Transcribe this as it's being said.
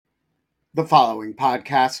The following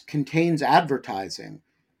podcast contains advertising.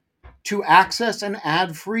 To access an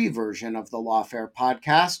ad-free version of the Lawfare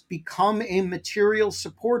podcast, become a material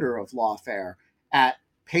supporter of Lawfare at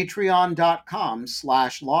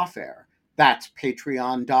patreon.com/lawfare. That's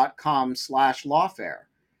patreon.com/lawfare.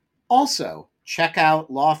 Also, check out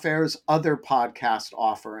Lawfare's other podcast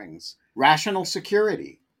offerings: Rational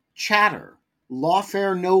Security, Chatter,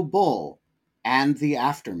 Lawfare No Bull, and The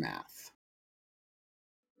Aftermath.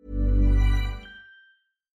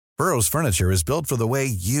 Burrow's furniture is built for the way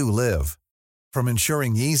you live. From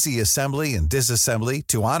ensuring easy assembly and disassembly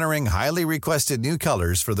to honoring highly requested new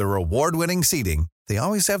colors for their award-winning seating, they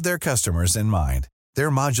always have their customers in mind.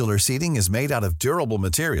 Their modular seating is made out of durable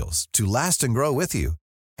materials to last and grow with you.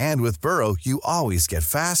 And with Burrow, you always get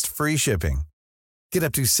fast, free shipping. Get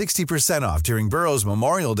up to 60% off during Burrow's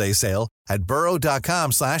Memorial Day sale at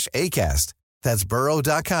burrow.com/ACAST. That's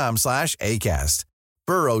burrow.com/ACAST.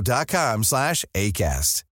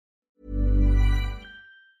 burrow.com/ACAST.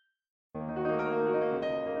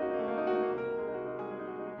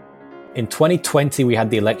 In 2020, we had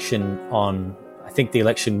the election I think the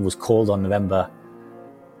election was called on November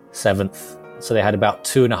 7th. So they had about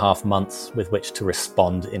 2.5 months with which to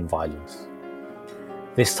respond in violence.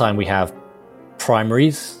 This time we have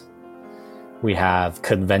primaries, we have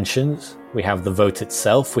conventions, we have the vote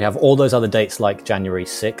itself, we have all those other dates like January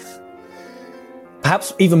 6th.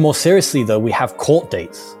 Perhaps even more seriously, though, we have court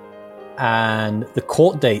dates. And the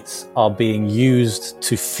court dates are being used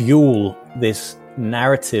to fuel this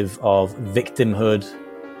narrative of victimhood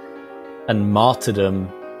and martyrdom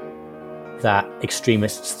that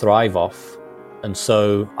extremists thrive off. And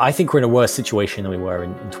so I think we're in a worse situation than we were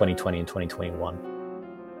in 2020 and 2021.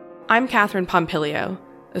 I'm Catherine Pompilio,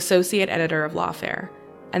 Associate Editor of Lawfare,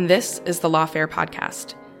 and this is the Lawfare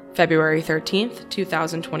Podcast, February 13th,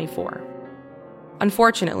 2024.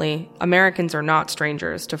 Unfortunately, Americans are not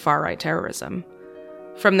strangers to far-right terrorism.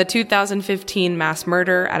 From the 2015 mass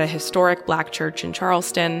murder at a historic black church in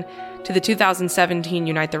Charleston, to the 2017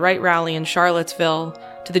 Unite the Right rally in Charlottesville,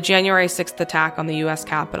 to the January 6th attack on the U.S.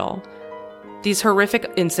 Capitol, these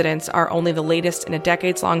horrific incidents are only the latest in a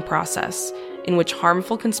decades-long process in which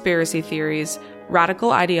harmful conspiracy theories,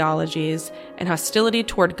 radical ideologies, and hostility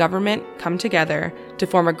toward government come together to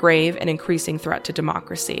form a grave and increasing threat to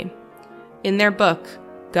democracy. In their book,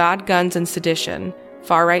 God, Guns, and Sedition,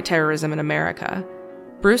 Far-Right Terrorism in America,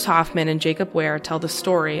 Bruce Hoffman and Jacob Ware tell the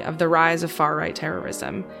story of the rise of far-right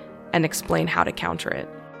terrorism and explain how to counter it.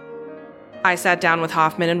 I sat down with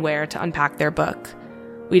Hoffman and Ware to unpack their book.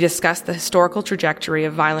 We discussed the historical trajectory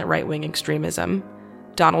of violent right-wing extremism,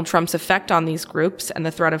 Donald Trump's effect on these groups and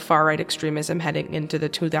the threat of far-right extremism heading into the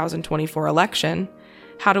 2024 election,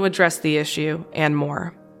 how to address the issue, and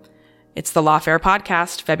more. It's the Lawfare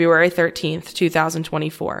Podcast, February 13th,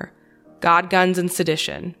 2024. God, Guns, and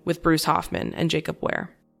Sedition with Bruce Hoffman and Jacob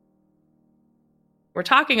Ware. We're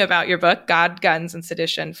talking about your book, God, Guns, and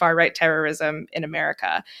Sedition, Far-Right Terrorism in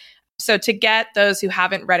America. So to get those who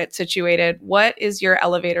haven't read it situated, what is your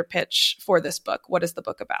elevator pitch for this book? What is the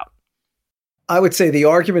book about? I would say the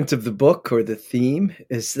argument of the book, or the theme,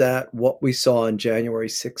 is that what we saw on January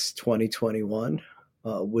 6, 2021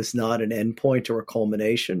 was not an endpoint or a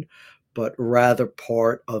culmination, but rather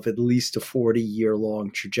part of at least a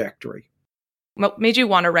 40-year-long trajectory. What made you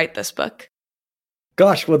want to write this book?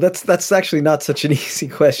 Gosh, well, that's actually not such an easy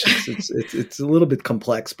question. It's a little bit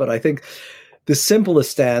complex, but I think the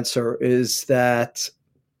simplest answer is that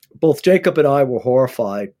both Jacob and I were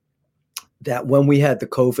horrified that when we had the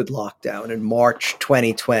COVID lockdown in March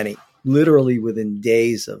 2020, literally within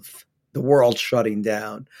days of the world shutting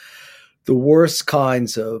down, the worst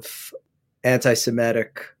kinds of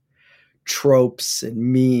anti-Semitic tropes and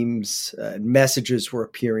memes and messages were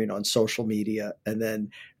appearing on social media. And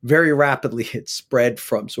then very rapidly it spread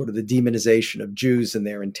from sort of the demonization of Jews and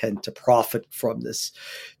their intent to profit from this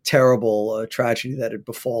terrible tragedy that had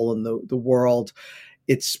befallen the world.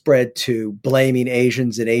 It spread to blaming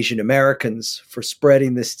Asians and Asian Americans for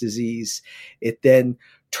spreading this disease. It then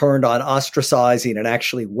turned on ostracizing and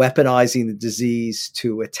actually weaponizing the disease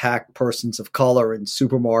to attack persons of color in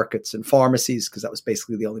supermarkets and pharmacies, because that was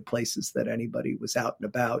basically the only places that anybody was out and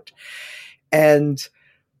about. And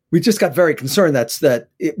we just got very concerned that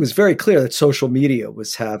it was very clear that social media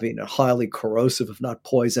was having a highly corrosive, if not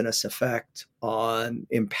poisonous, effect on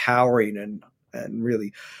empowering and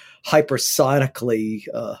really hypersonically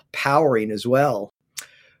powering as well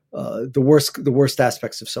the worst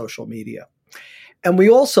aspects of social media. And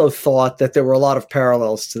we also thought that there were a lot of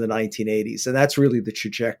parallels to the 1980s, and that's really the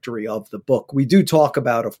trajectory of the book. We do talk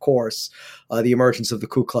about, of course, the emergence of the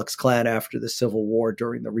Ku Klux Klan after the Civil War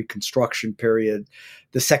during the Reconstruction period,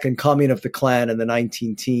 the second coming of the Klan in the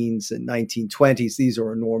 19-teens and 1920s. These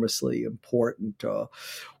are enormously important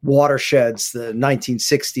watersheds, the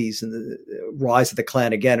 1960s and the rise of the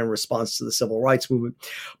Klan again in response to the Civil Rights Movement.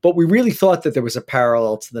 But we really thought that there was a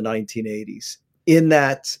parallel to the 1980s in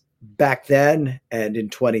that back then and in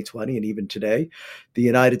 2020 and even today, the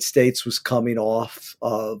United States was coming off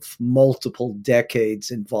of multiple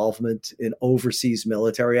decades involvement in overseas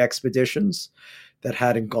military expeditions that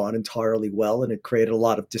hadn't gone entirely well, and it created a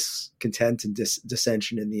lot of discontent and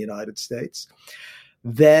dissension in the United States.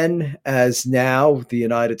 Then, as now, the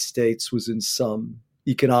United States was in some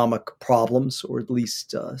economic problems, or at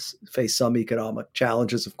least face some economic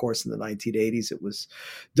challenges. Of course, in the 1980s, it was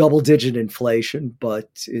double-digit inflation,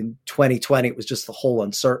 but in 2020, it was just the whole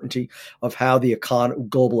uncertainty of how the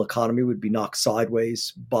global economy would be knocked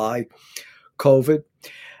sideways by COVID.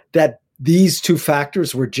 That these two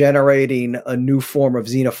factors were generating a new form of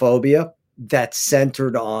xenophobia that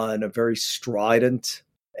centered on a very strident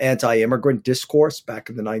anti-immigrant discourse back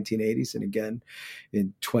in the 1980s and again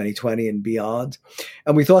in 2020 and beyond.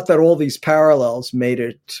 And we thought that all these parallels made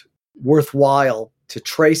it worthwhile to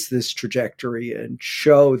trace this trajectory and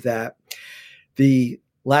show that the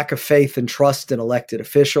lack of faith and trust in elected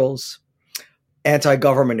officials,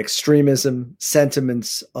 anti-government extremism,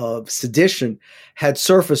 sentiments of sedition had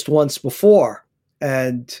surfaced once before.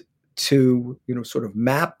 And to, sort of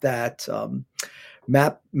map that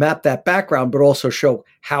background, but also show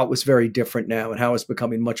how it was very different now and how it's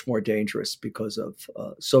becoming much more dangerous because of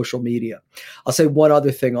social media. I'll say one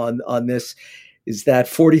other thing on this is that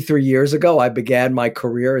 43 years ago, I began my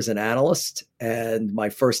career as an analyst, and my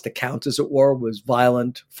first account, as it were, was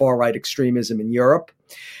violent far-right extremism in Europe.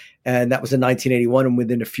 And that was in 1981. And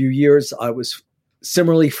within a few years, I was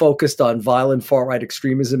similarly focused on violent far-right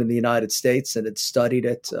extremism in the United States and had studied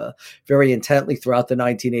it very intently throughout the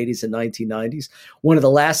 1980s and 1990s. One of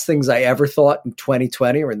the last things I ever thought in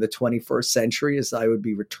 2020 or in the 21st century is I would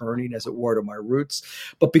be returning, as it were, to my roots.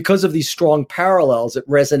 But because of these strong parallels, it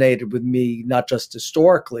resonated with me, not just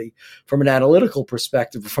historically from an analytical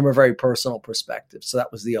perspective, but from a very personal perspective. So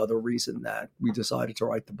that was the other reason that we decided to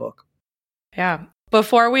write the book. Yeah.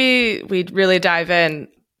 Before we really dive in,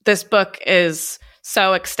 this book is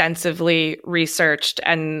so extensively researched,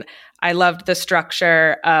 and I loved the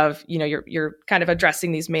structure of, you're kind of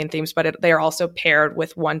addressing these main themes, but they are also paired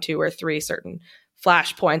with 1, 2, or 3 certain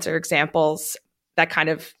flashpoints or examples that kind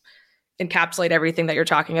of encapsulate everything that you're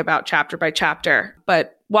talking about chapter by chapter.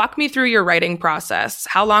 But walk me through your writing process.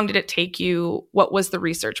 How long did it take you? What was the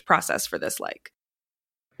research process for this like?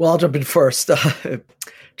 Well, I'll jump in first,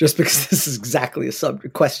 just because this is exactly a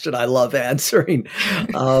question I love answering.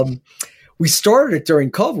 We started it during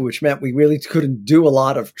COVID, which meant we really couldn't do a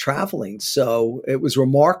lot of traveling. So it was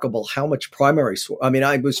remarkable how much primary source. I mean,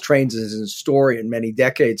 I was trained as an historian many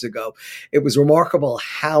decades ago. It was remarkable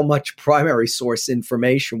how much primary source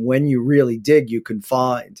information, when you really dig, you can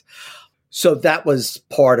find. So that was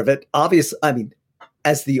part of it. Obviously,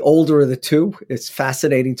 as the older of the two, it's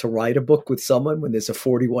fascinating to write a book with someone when there's a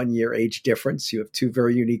 41-year age difference. You have two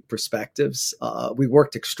very unique perspectives. We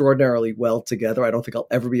worked extraordinarily well together. I don't think I'll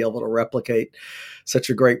ever be able to replicate such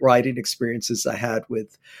a great writing experience as I had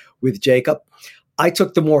with Jacob. I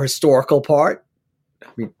took the more historical part.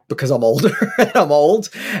 Because I'm older and I'm old,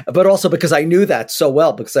 but also because I knew that so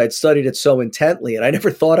well, because I had studied it so intently, and I never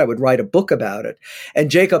thought I would write a book about it. And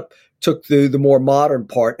Jacob took the more modern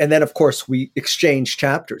part. And then, of course, we exchanged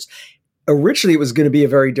chapters. Originally, it was going to be a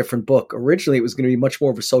very different book. Originally, it was going to be much more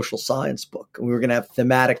of a social science book. And we were going to have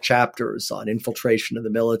thematic chapters on infiltration of the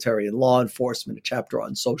military and law enforcement, a chapter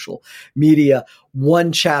on social media,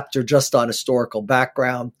 one chapter just on historical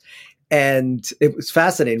background. And it was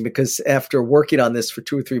fascinating because after working on this for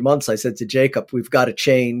 2 or 3 months, I said to Jacob, we've got to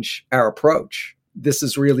change our approach. This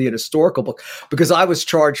is really an historical book, because I was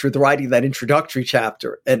charged with writing that introductory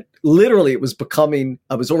chapter. And literally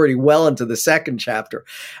I was already well into the second chapter.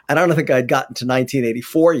 And I don't think I'd gotten to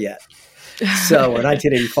 1984 yet. Or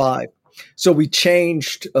 1985. So we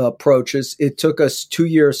changed approaches. It took us 2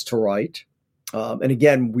 years to write. And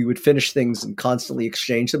again, we would finish things and constantly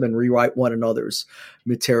exchange them and rewrite one another's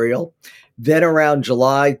material. Then around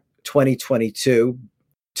July 2022,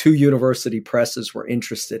 2 university presses were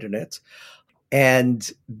interested in it. And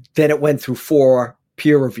then it went through 4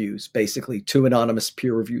 peer reviews, basically 2 anonymous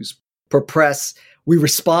peer reviews per press. We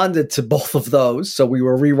responded to both of those. So we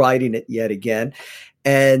were rewriting it yet again.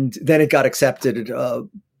 And then it got accepted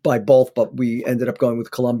by both, but we ended up going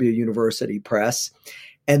with Columbia University Press.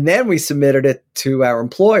 And then we submitted it to our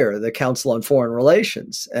employer, the Council on Foreign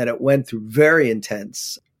Relations, and it went through very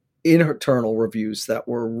intense internal reviews that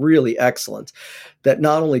were really excellent, that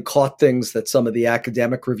not only caught things that some of the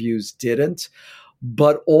academic reviews didn't,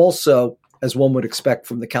 but also, as one would expect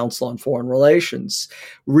from the Council on Foreign Relations,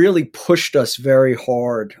 really pushed us very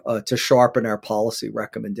hard to sharpen our policy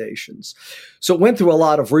recommendations. So it went through a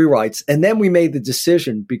lot of rewrites. And then we made the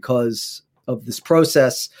decision, because of this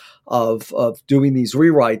process of doing these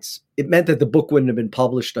rewrites, it meant that the book wouldn't have been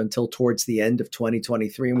published until towards the end of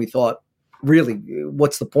 2023. And we thought, really,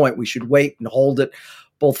 what's the point? We should wait and hold it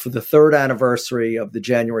both for the third anniversary of the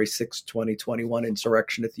January 6, 2021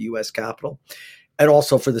 insurrection at the U.S. Capitol, and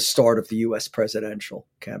also for the start of the U.S. presidential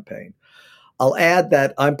campaign. I'll add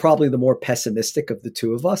that I'm probably the more pessimistic of the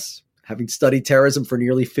two of us. Having studied terrorism for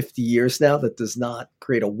nearly 50 years now, that does not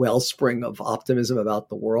create a wellspring of optimism about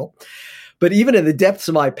the world. But even in the depths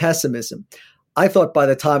of my pessimism, I thought by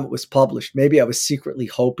the time it was published, maybe I was secretly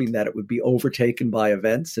hoping that it would be overtaken by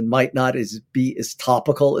events and might not be as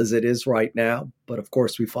topical as it is right now. But of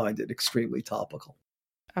course, we find it extremely topical.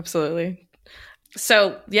 Absolutely.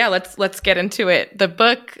 So yeah, let's get into it. The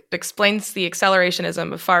book explains the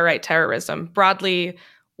accelerationism of far-right terrorism. Broadly,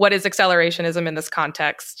 what is accelerationism in this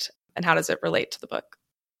context, and how does it relate to the book?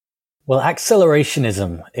 Well,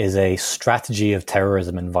 accelerationism is a strategy of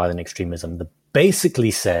terrorism and violent extremism that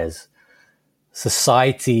basically says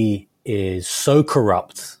society is so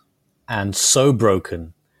corrupt and so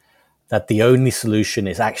broken that the only solution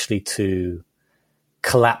is actually to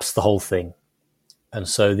collapse the whole thing. And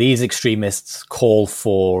so these extremists call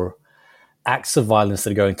for acts of violence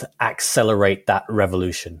that are going to accelerate that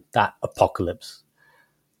revolution, that apocalypse.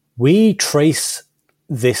 We trace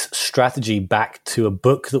this strategy back to a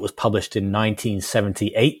book that was published in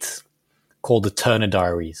 1978 called The Turner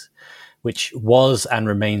Diaries, which was and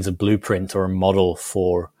remains a blueprint or a model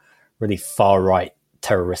for really far-right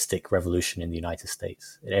terroristic revolution in the United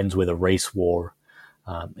States. It ends with a race war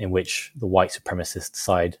in which the white supremacist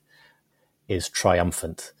side is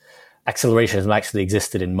triumphant. Accelerationism actually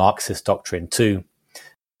existed in Marxist doctrine too,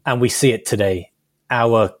 and we see it today.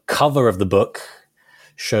 Our cover of the book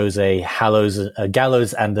shows a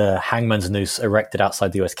gallows and a hangman's noose erected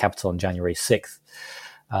outside the US Capitol on January 6th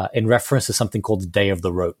in reference to something called the Day of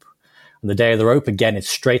the Rope. And the Day of the Rope, again, it's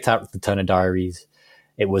straight out of the Turner Diaries.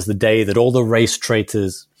 It was the day that all the race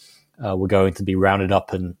traitors were going to be rounded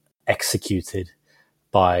up and executed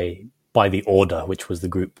by the Order, which was the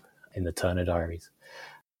group in the Turner Diaries.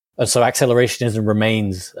 And so accelerationism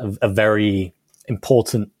remains a very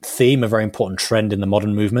important theme, a very important trend in the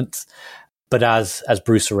modern movement. But as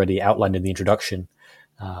Bruce already outlined in the introduction,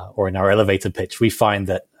 or in our elevator pitch, we find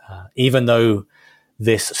that even though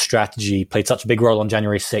this strategy played such a big role on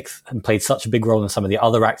January 6th and played such a big role in some of the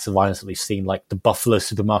other acts of violence that we've seen, like the Buffalo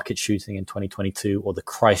supermarket shooting in 2022 or the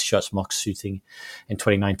Christchurch mosque shooting in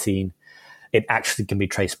 2019, it actually can be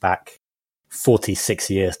traced back 46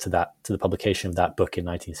 years to the publication of that book in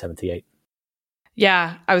 1978.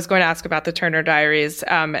 Yeah, I was going to ask about the Turner Diaries.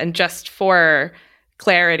 And just for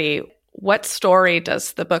clarity, what story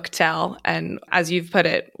does the book tell? And as you've put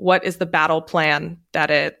it, what is the battle plan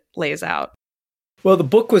that it lays out? Well, the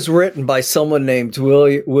book was written by someone named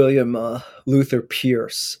William Luther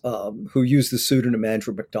Pierce, who used the pseudonym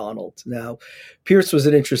Andrew MacDonald. Now, Pierce was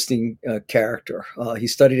an interesting character. He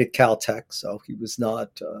studied at Caltech, so he was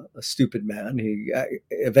not a stupid man. He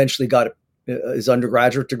eventually got his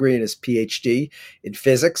undergraduate degree and his PhD in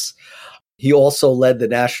physics. He also led the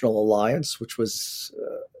National Alliance, which was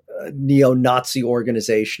a neo-Nazi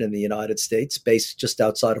organization in the United States, based just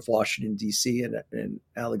outside of Washington, D.C. in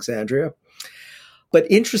Alexandria. But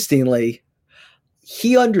interestingly,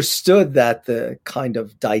 he understood that the kind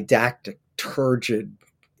of didactic, turgid,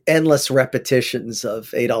 endless repetitions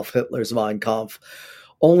of Adolf Hitler's Mein Kampf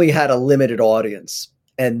only had a limited audience.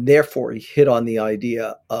 And therefore, he hit on the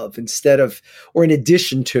idea of in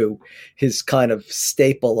addition to his kind of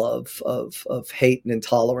staple of hate and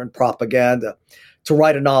intolerant propaganda, to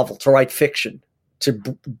write a novel, to write fiction, to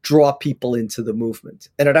draw people into the movement.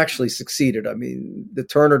 And it actually succeeded. I mean, the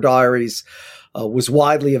Turner Diaries was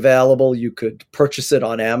widely available. You could purchase it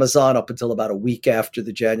on Amazon up until about a week after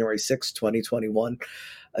the January 6, 2021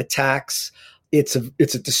 attacks. It's a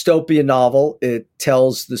dystopian novel. It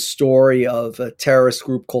tells the story of a terrorist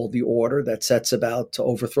group called the Order that sets about to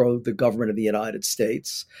overthrow the government of the United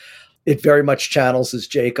States. It very much channels, as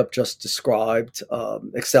Jacob just described,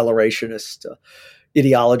 accelerationist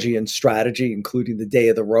ideology and strategy, including the Day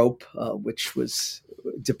of the Rope, which was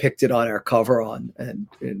depicted on our cover and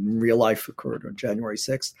in real life occurred on January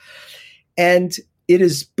 6th. And it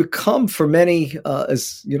has become for many,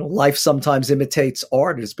 as you know, life sometimes imitates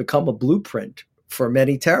art, it has become a blueprint for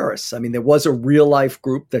many terrorists. I mean, there was a real life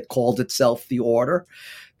group that called itself the Order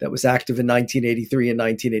that was active in 1983 and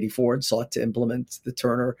 1984 and sought to implement the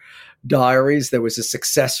Turner Diaries. There was a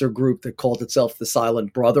successor group that called itself the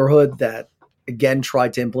Silent Brotherhood that again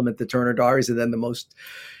tried to implement the Turner Diaries. And then the most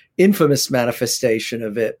infamous manifestation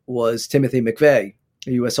of it was Timothy McVeigh,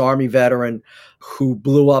 a U.S. Army veteran who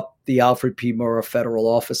blew up the Alfred P. Murrah Federal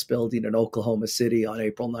Office Building in Oklahoma City on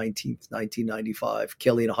April 19th, 1995,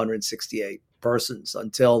 killing 168 persons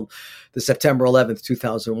until the September 11th,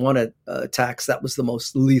 2001 attacks. That was the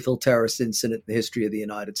most lethal terrorist incident in the history of the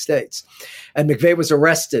United States. And McVeigh was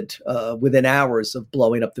arrested within hours of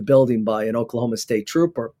blowing up the building by an Oklahoma State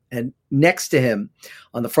trooper. And next to him,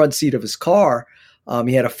 on the front seat of his car,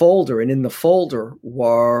 he had a folder, and in the folder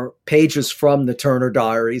were pages from the Turner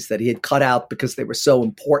Diaries that he had cut out because they were so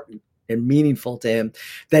important and meaningful to him,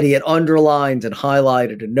 that he had underlined and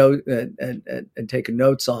highlighted and taken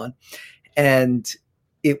notes on. And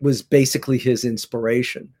it was basically his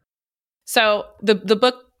inspiration. So the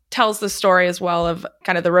book tells the story as well of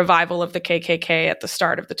kind of the revival of the KKK at the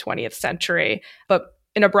start of the 20th century. But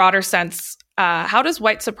in a broader sense, how does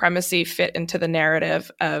white supremacy fit into the narrative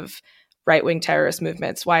of right-wing terrorist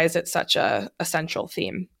movements? Why is it such a central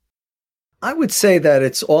theme? I would say that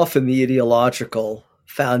it's often the ideological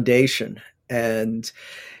foundation. And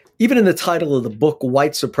even in the title of the book,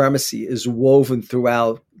 white supremacy is woven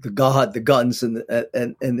throughout the God, the guns, and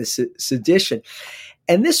the sedition.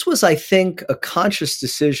 And this was, I think, a conscious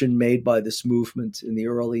decision made by this movement in the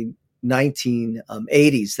early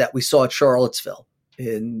 1980s that we saw at Charlottesville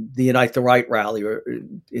in the Unite the Right rally, or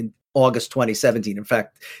in August 2017. In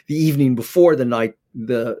fact, the evening before the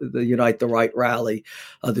Unite the Right rally,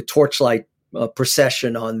 the torchlight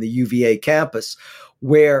procession on the UVA campus,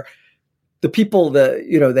 where the people,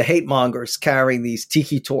 the hate mongers carrying these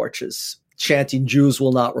tiki torches, chanting "Jews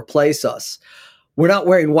will not replace us," we're not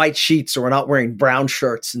wearing white sheets, or we're not wearing brown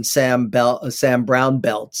shirts and Sam Brown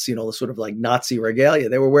belts, sort of like Nazi regalia.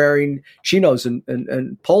 They were wearing chinos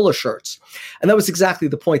and polo shirts. And that was exactly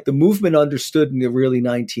the point. The movement understood in the early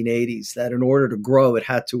 1980s that in order to grow, it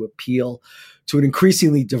had to appeal to an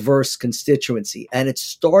increasingly diverse constituency. And it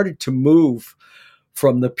started to move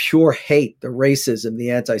from the pure hate, the racism, the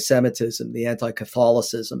anti-Semitism, the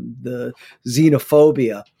anti-Catholicism, the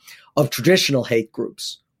xenophobia of traditional hate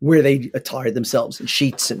groups, where they attired themselves in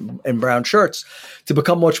sheets and brown shirts, to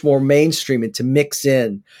become much more mainstream and to mix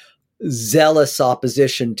in zealous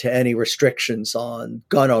opposition to any restrictions on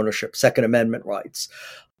gun ownership, Second Amendment rights,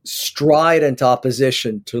 strident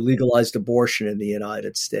opposition to legalized abortion in the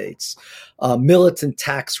United States, militant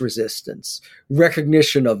tax resistance,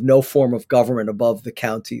 recognition of no form of government above the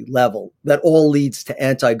county level. That all leads to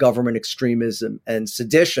anti-government extremism and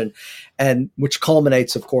sedition, and which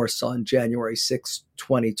culminates, of course, on January 6,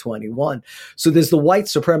 2021. So there's the white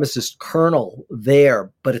supremacist kernel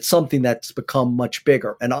there, but it's something that's become much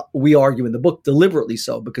bigger. And we argue in the book deliberately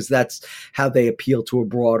so, because that's how they appeal to a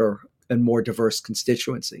broader and more diverse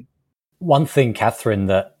constituency. One thing, Catherine,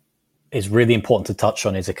 that is really important to touch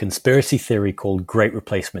on is a conspiracy theory called Great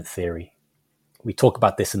Replacement Theory. We talk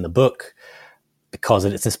about this in the book because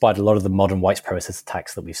it's inspired a lot of the modern white supremacist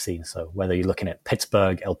attacks that we've seen. So whether you're looking at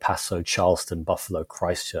Pittsburgh, El Paso, Charleston, Buffalo,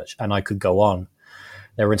 Christchurch, and I could go on,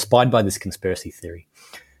 they were inspired by this conspiracy theory.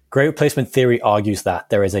 Great Replacement Theory argues that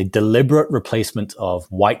there is a deliberate replacement of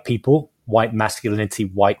white people, white masculinity,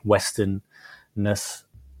 white Westernness,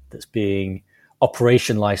 that's being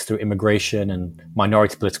operationalized through immigration and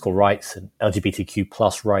minority political rights and LGBTQ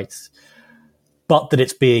plus rights, but that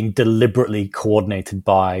it's being deliberately coordinated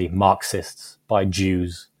by Marxists, by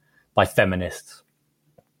Jews, by feminists.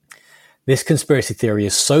 This conspiracy theory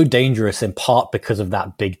is so dangerous in part because of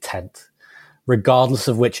that big tent. Regardless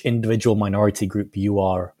of which individual minority group you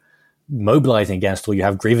are mobilizing against or you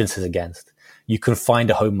have grievances against, you can find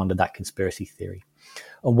a home under that conspiracy theory.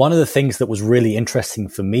 And one of the things that was really interesting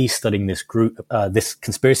for me studying this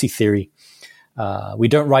conspiracy theory, we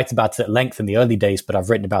don't write about it at length in the early days, but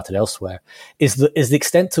I've written about it elsewhere, is the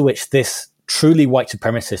extent to which this truly white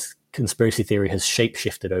supremacist conspiracy theory has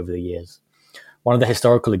shape-shifted over the years. One of the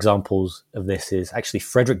historical examples of this is actually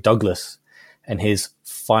Frederick Douglass and his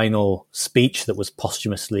final speech that was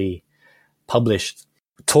posthumously published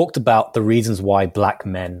talked about the reasons why black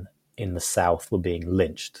men in the South were being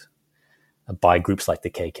lynched by groups like the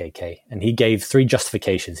KKK. And he gave three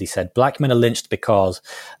justifications. He said, black men are lynched because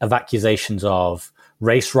of accusations of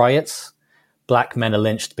race riots, black men are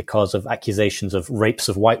lynched because of accusations of rapes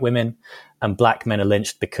of white women, and black men are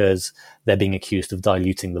lynched because they're being accused of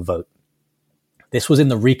diluting the vote. This was in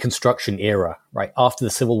the Reconstruction era, right after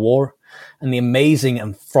the Civil War. And the amazing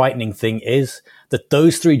and frightening thing is that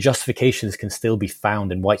those three justifications can still be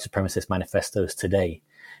found in white supremacist manifestos today,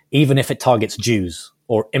 even if it targets Jews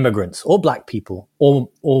or immigrants or black people or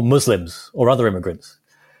Muslims or other immigrants.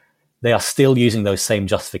 They are still using those same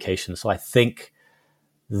justifications. So I think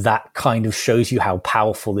that kind of shows you how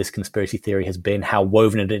powerful this conspiracy theory has been, how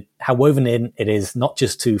woven in it is, not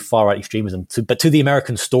just to far-right extremism, but to the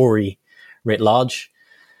American story writ large,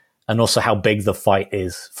 and also how big the fight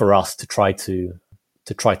is for us to try to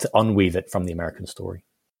unweave it from the American story.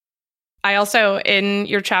 I also, in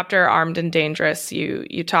your chapter Armed and Dangerous,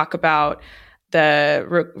 you talk about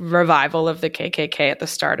the revival of the KKK at the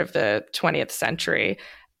start of the 20th century.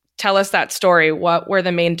 Tell us that story. What were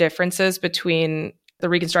the main differences between the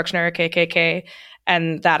Reconstruction era KKK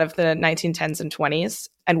and that of the 1910s and 20s,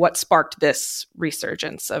 and what sparked this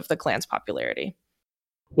resurgence of the Klan's popularity?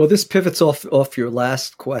 Well, this pivots off your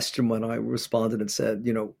last question when I responded and said,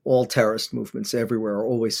 all terrorist movements everywhere are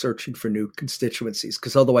always searching for new constituencies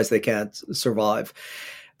because otherwise they can't survive.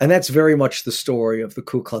 And that's very much the story of the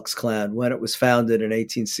Ku Klux Klan. When it was founded in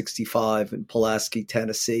 1865 in Pulaski,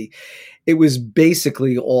 Tennessee, it was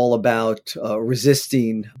basically all about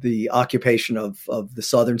resisting the occupation of the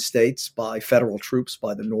southern states by federal troops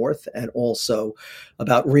by the North, and also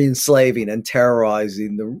about re-enslaving and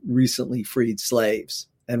terrorizing the recently freed slaves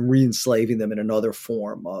and re-enslaving them in another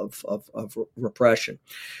form of repression.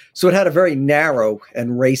 So it had a very narrow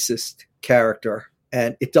and racist character.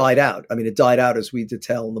 And it died out. I mean, it died out, as we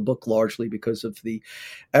detail in the book, largely because of the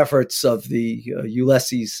efforts of the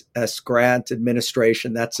Ulysses S. Grant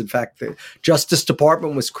administration. That's, in fact, the Justice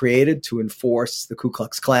Department was created to enforce the Ku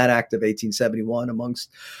Klux Klan Act of 1871, amongst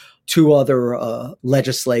two other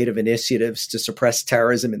legislative initiatives to suppress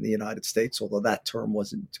terrorism in the United States, although that term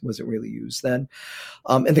wasn't really used then.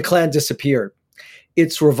 And the Klan disappeared.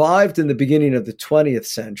 It's revived in the beginning of the 20th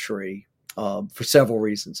century for several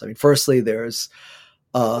reasons. I mean, firstly, there's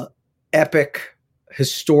epic,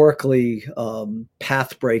 historically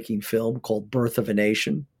path-breaking film called Birth of a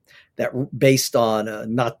Nation, that based on a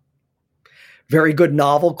not very good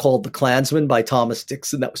novel called The Klansman by Thomas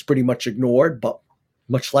Dixon that was pretty much ignored, but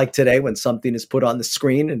much like today when something is put on the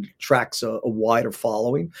screen and attracts a wider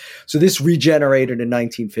following. So this regenerated in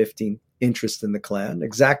 1915 interest in the Klan,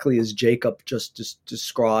 exactly as Jacob just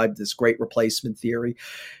described, this great replacement theory,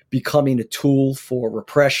 becoming a tool for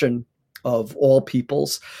repression of all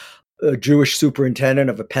peoples. A Jewish superintendent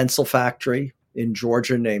of a pencil factory in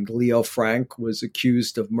Georgia named Leo Frank was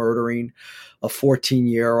accused of murdering a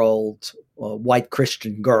 14-year-old white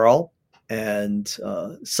Christian girl, and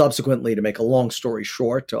subsequently, to make a long story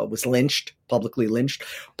short, was publicly lynched.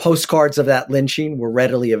 Postcards of that lynching were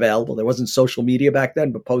readily available. There wasn't social media back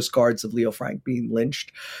then, but postcards of Leo Frank being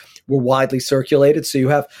lynched were widely circulated. So you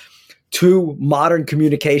have two modern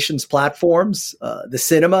communications platforms, the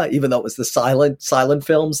cinema, even though it was the silent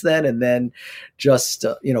films then, and then just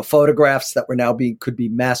photographs that were now could be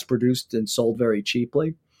mass produced and sold very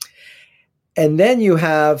cheaply. And then you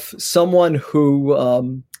have someone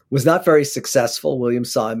who was not very successful, William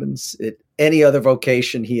Simons, at any other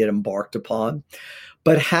vocation he had embarked upon,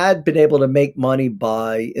 but had been able to make money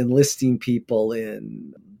by enlisting people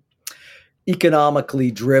in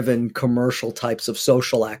economically driven commercial types of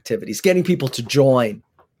social activities, getting people to join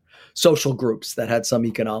social groups that had some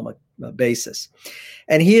economic basis.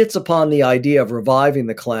 And he hits upon the idea of reviving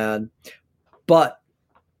the Klan, but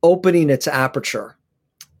opening its aperture,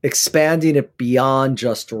 expanding it beyond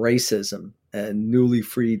just racism and newly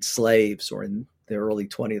freed slaves, or in the early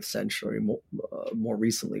 20th century, more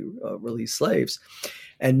recently released slaves,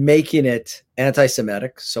 and making it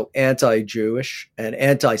anti-Semitic, so anti-Jewish,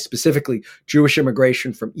 and specifically Jewish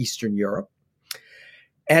immigration from Eastern Europe,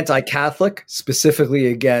 anti-Catholic, specifically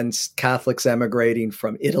against Catholics emigrating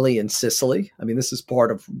from Italy and Sicily. I mean, this is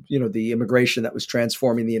part of, the immigration that was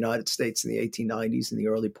transforming the United States in the 1890s and the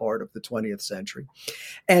early part of the 20th century.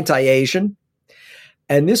 Anti-Asian.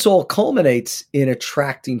 And this all culminates in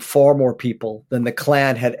attracting far more people than the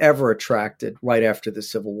Klan had ever attracted right after the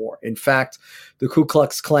Civil War. In fact, the Ku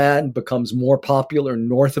Klux Klan becomes more popular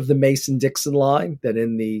north of the Mason-Dixon line than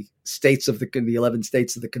in the 11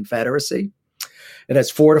 states of the Confederacy. It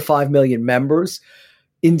has 4 to 5 million members.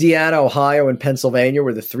 Indiana, Ohio, and Pennsylvania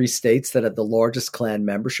were the three states that had the largest Klan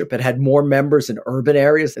membership. It had more members in urban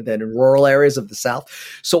areas than in rural areas of the South.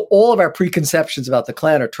 So all of our preconceptions about the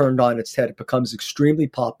Klan are turned on its head. It becomes extremely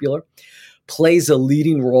popular, plays a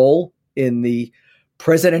leading role in the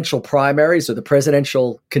presidential primaries or the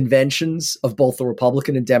presidential conventions of both the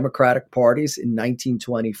Republican and Democratic parties in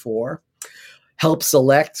 1924, helps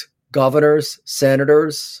elect governors,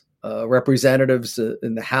 senators, representatives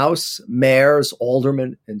in the House, mayors,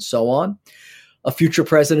 aldermen, and so on. A future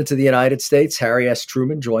president of the United States, Harry S.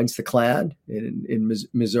 Truman, joins the Klan in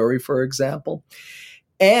Missouri, for example.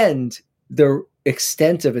 And the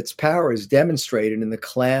extent of its power is demonstrated in the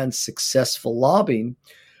Klan's successful lobbying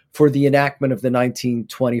for the enactment of the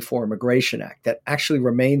 1924 Immigration Act that actually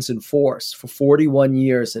remains in force for 41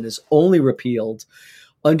 years and is only repealed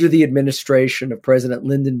under the administration of President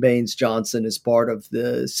Lyndon Baines Johnson as part of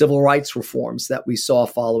the civil rights reforms that we saw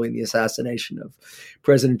following the assassination of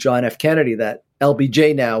President John F. Kennedy that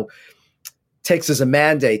LBJ now takes as a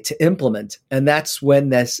mandate to implement. And that's when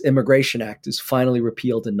this Immigration Act is finally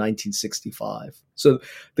repealed in 1965. So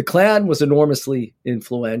the Klan was enormously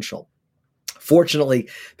influential. Fortunately,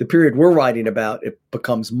 the period we're writing about, it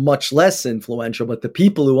becomes much less influential, but the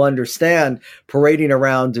people who understand parading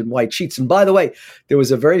around in white sheets. And by the way, there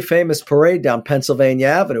was a very famous parade down Pennsylvania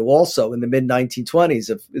Avenue also in the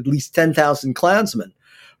mid-1920s of at least 10,000 Klansmen,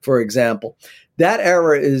 for example. That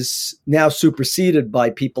era is now superseded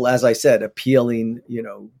by people, as I said, appealing,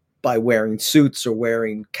 by wearing suits or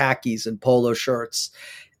wearing khakis and polo shirts.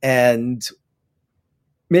 And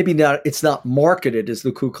maybe not, it's not marketed as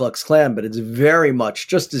the Ku Klux Klan, but it's very much,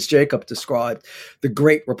 just as Jacob described, the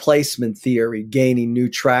great replacement theory gaining new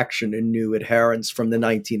traction and new adherents from the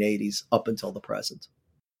 1980s up until the present.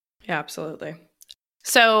 Yeah, absolutely.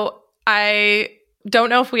 So I don't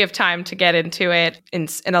know if we have time to get into it in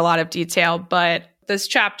a lot of detail, but this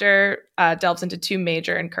chapter delves into two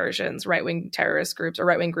major incursions right-wing terrorist groups or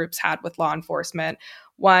right-wing groups had with law enforcement,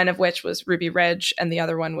 one of which was Ruby Ridge and the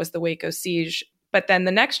other one was the Waco siege. But then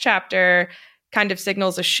the next chapter kind of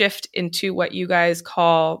signals a shift into what you guys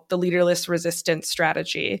call the leaderless resistance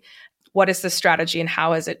strategy. What is this strategy and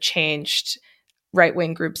how has it changed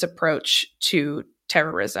right-wing groups' approach to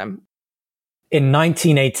terrorism? In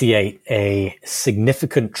 1988, a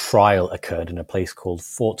significant trial occurred in a place called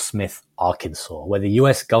Fort Smith, Arkansas, where the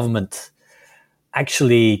US government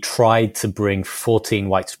actually tried to bring 14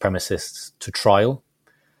 white supremacists to trial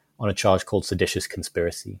on a charge called seditious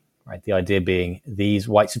conspiracy. Right, the idea being these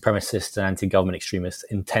white supremacists and anti-government extremists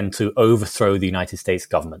intend to overthrow the United States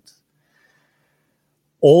government.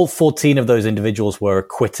 All 14 of those individuals were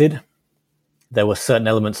acquitted. There were certain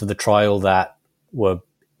elements of the trial that were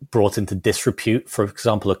brought into disrepute. For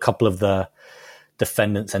example, a couple of the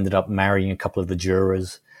defendants ended up marrying a couple of the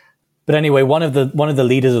jurors. But anyway, one of the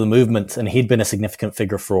leaders of the movement, and he'd been a significant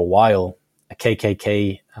figure for a while, a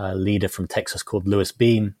KKK leader from Texas called Louis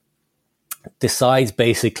Bean, decides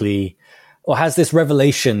basically, or has this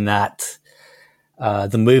revelation that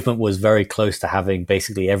the movement was very close to having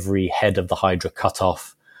basically every head of the Hydra cut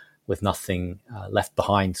off with nothing left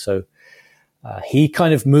behind. So he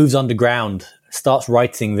kind of moves underground, starts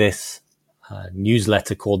writing this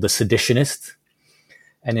newsletter called The Seditionist.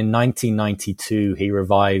 And in 1992, he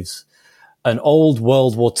revives an old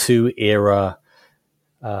World War II era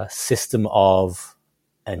system of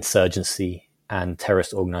insurgency and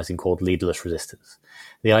terrorist organizing called leaderless resistance.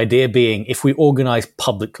 The idea being, if we organize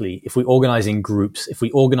publicly, if we organize in groups, if we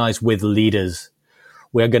organize with leaders,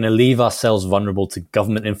 we're going to leave ourselves vulnerable to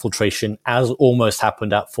government infiltration, as almost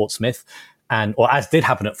happened at Fort Smith, or as did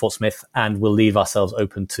happen at Fort Smith, and we'll leave ourselves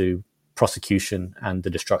open to prosecution and the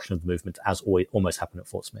destruction of the movement, as almost happened at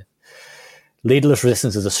Fort Smith. Leaderless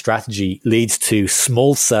resistance as a strategy leads to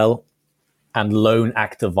small cell and lone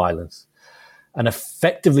actor violence. And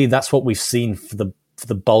effectively, that's what we've seen for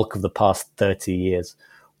the bulk of the past 30 years.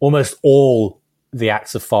 Almost all the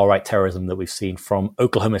acts of far-right terrorism that we've seen, from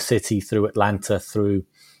Oklahoma City through Atlanta, through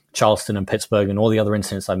Charleston and Pittsburgh, and all the other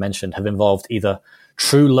incidents I mentioned, have involved either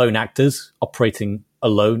true lone actors operating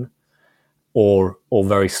alone or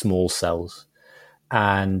very small cells.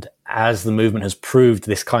 And as the movement has proved,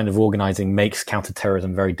 this kind of organizing makes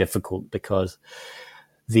counterterrorism very difficult, because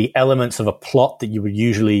the elements of a plot that you would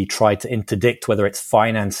usually try to interdict, whether it's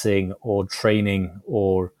financing or training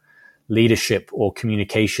or leadership or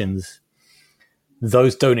communications,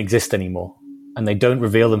 those don't exist anymore. And they don't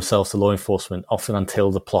reveal themselves to law enforcement often until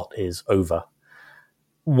the plot is over.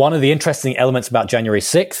 One of the interesting elements about January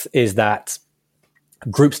 6th is that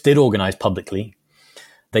groups did organize publicly.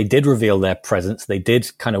 They did reveal their presence. They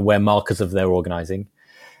did kind of wear markers of their organizing.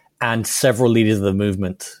 And several leaders of the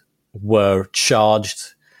movement were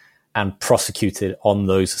charged and prosecuted on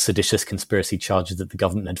those seditious conspiracy charges that the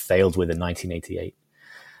government had failed with in 1988.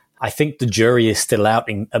 I think the jury is still out,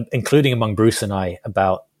 including among Bruce and I,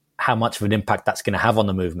 about how much of an impact that's going to have on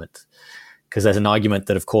the movement. Because there's an argument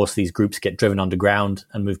that, of course, these groups get driven underground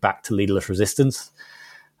and move back to leaderless resistance.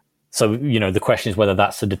 So, the question is whether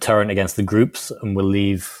that's a deterrent against the groups and will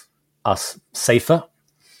leave us safer,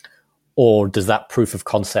 Or does that proof of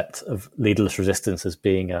concept of leaderless resistance as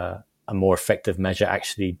being a more effective measure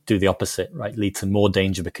actually do the opposite, right? Lead to more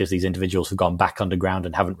danger because these individuals have gone back underground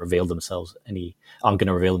and haven't revealed themselves aren't going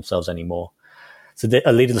to reveal themselves anymore. So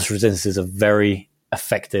a leaderless resistance is a very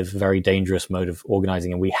effective, very dangerous mode of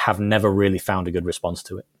organizing, and we have never really found a good response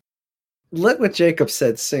to it. Let what Jacob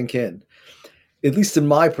said sink in. At least from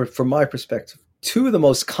my perspective, two of the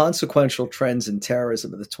most consequential trends in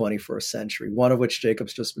terrorism of the 21st century, one of which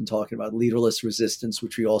Jacob's just been talking about, leaderless resistance,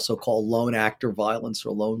 which we also call lone actor violence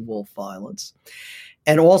or lone wolf violence,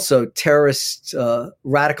 and also terrorist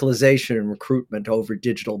radicalization and recruitment over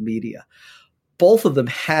digital media. Both of them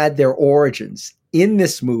had their origins in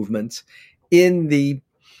this movement in the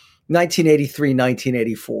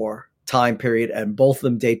 1983-1984 time period, and both of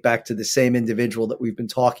them date back to the same individual that we've been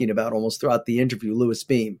talking about almost throughout the interview, Louis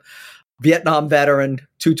Beam. Vietnam veteran,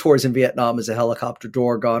 2 tours in Vietnam as a helicopter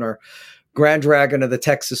door gunner, Grand Dragon of the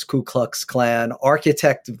Texas Ku Klux Klan,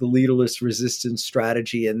 architect of the leaderless resistance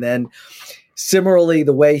strategy, and then similarly,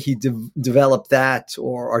 the way he developed that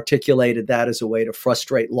or articulated that as a way to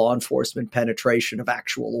frustrate law enforcement penetration of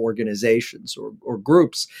actual organizations or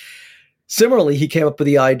groups. Similarly, he came up with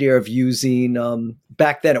the idea of using,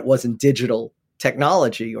 back then it wasn't digital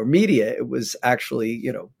technology or media. It was actually,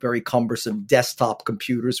 very cumbersome desktop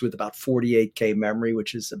computers with about 48K memory,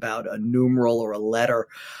 which is about a numeral or a letter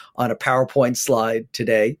on a PowerPoint slide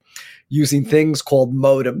today, using things called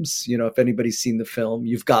modems. If anybody's seen the film,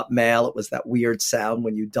 You've Got Mail, it was that weird sound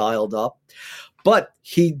when you dialed up. But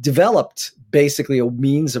he developed basically a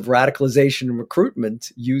means of radicalization and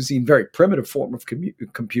recruitment using very primitive form of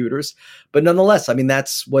computers. But nonetheless,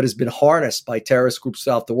 that's what has been harnessed by terrorist groups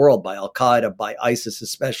throughout the world, by Al-Qaeda, by ISIS,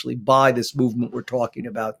 especially by this movement we're talking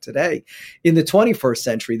about today. In the 21st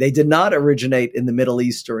century, they did not originate in the Middle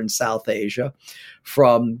East or in South Asia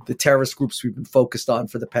from the terrorist groups we've been focused on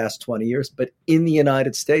for the past 20 years, but in the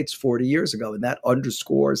United States 40 years ago. And that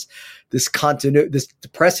underscores this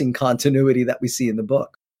depressing continuity that we see in the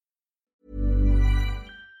book.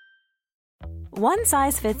 One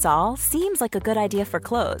size fits all seems like a good idea for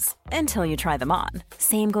clothes until you try them on.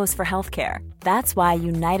 Same goes for healthcare. That's why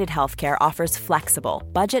United Healthcare offers flexible,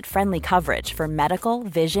 budget-friendly coverage for medical,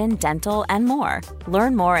 vision, dental, and more.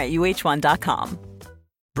 Learn more at uh1.com.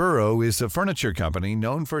 Burrow is a furniture company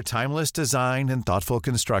known for timeless design and thoughtful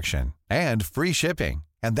construction and free shipping,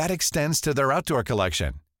 and that extends to their outdoor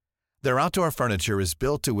collection. Their outdoor furniture is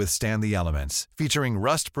built to withstand the elements, featuring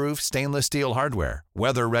rust-proof stainless steel hardware,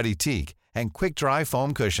 weather-ready teak, and quick-dry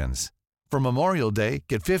foam cushions. For Memorial Day,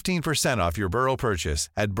 get 15% off your Burrow purchase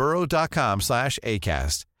at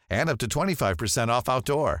burrow.com/ACAST and up to 25% off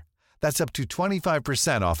outdoor. That's up to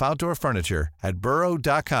 25% off outdoor furniture at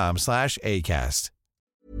burrow.com/ACAST.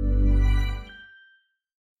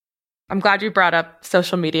 I'm glad you brought up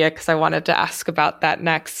social media because I wanted to ask about that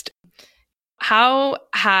next. How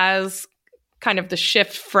has kind of the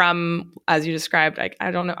shift from, as you described,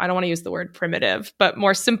 I don't want to use the word primitive, but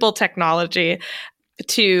more simple technology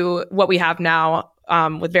to what we have now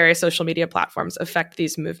with various social media platforms affect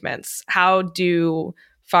these movements? How do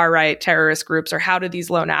far-right terrorist groups, or how do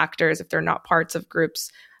these lone actors, if they're not parts of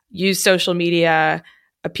groups, use social media,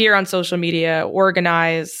 appear on social media,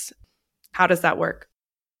 organize? How does that work?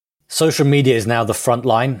 Social media is now the front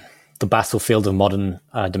line, the battlefield of modern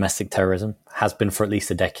domestic terrorism, has been for at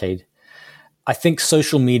least a decade. I think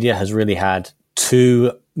social media has really had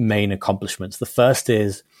two main accomplishments. The first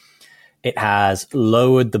is it has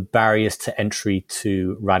lowered the barriers to entry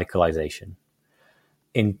to radicalization.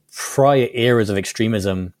 In prior eras of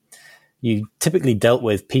extremism, you typically dealt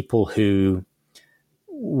with people who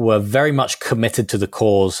were very much committed to the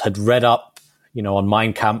cause, had read up, on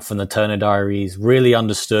Mein Kampf and the Turner Diaries, really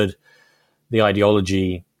understood the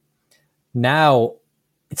ideology. Now,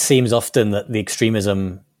 it seems often that the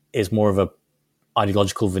extremism is more of a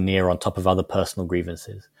ideological veneer on top of other personal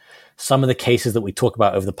grievances. Some of the cases that we talk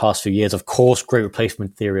about over the past few years, of course, great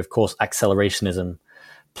replacement theory, of course, accelerationism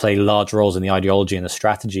play large roles in the ideology and the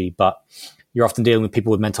strategy, but you're often dealing with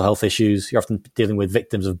people with mental health issues. You're often dealing with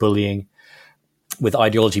victims of bullying, with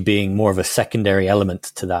ideology being more of a secondary element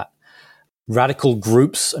to that. Radical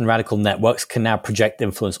groups and radical networks can now project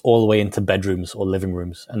influence all the way into bedrooms or living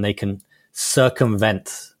rooms, and they can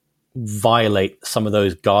violate some of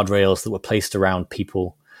those guardrails that were placed around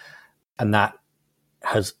people. And that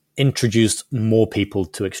has introduced more people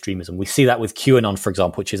to extremism. We see that with QAnon, for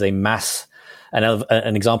example, which is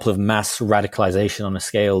an example of mass radicalization on a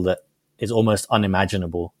scale that is almost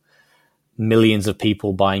unimaginable. Millions of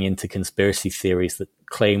people buying into conspiracy theories that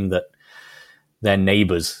claim that their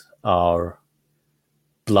neighbors are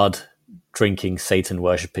blood-drinking,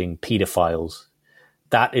 Satan-worshipping pedophiles.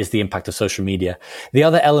 That is the impact of social media. The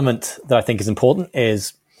other element that I think is important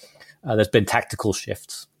is there's been tactical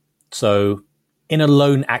shifts. So in a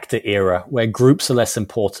lone actor era where groups are less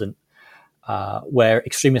important, where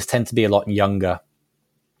extremists tend to be a lot younger,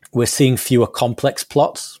 we're seeing fewer complex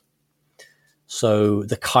plots. So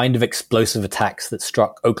the kind of explosive attacks that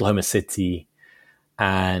struck Oklahoma City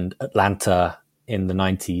and Atlanta in the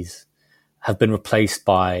 90s have been replaced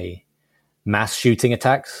by mass shooting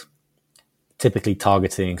attacks, typically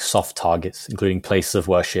targeting soft targets, including places of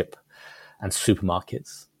worship and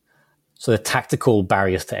supermarkets. So the tactical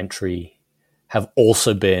barriers to entry have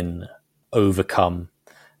also been overcome.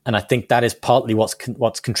 And I think that is partly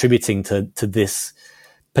what's contributing to this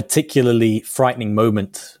particularly frightening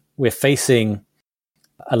moment. We're facing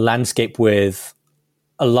a landscape with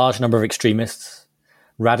a large number of extremists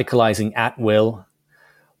radicalizing at will,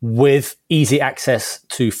 with easy access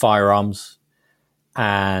to firearms,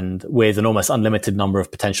 and with an almost unlimited number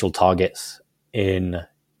of potential targets in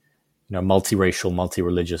multiracial,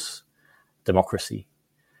 multi-religious democracy.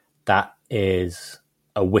 That is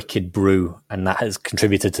a wicked brew, and that has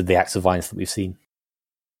contributed to the acts of violence that we've seen.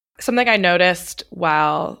 Something I noticed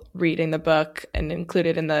while reading the book and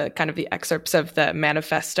included in the kind of the excerpts of the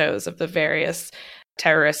manifestos of the various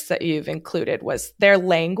terrorists that you've included was their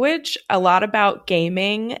language, a lot about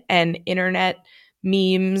gaming and internet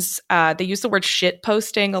memes. They use the word shit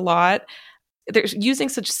posting a lot. They're using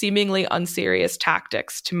such seemingly unserious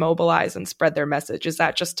tactics to mobilize and spread their message. Is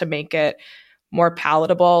that just to make it more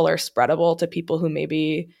palatable or spreadable to people who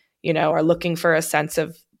maybe, are looking for a sense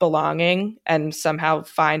of belonging and somehow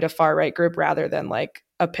find a far-right group rather than like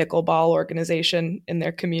a pickleball organization in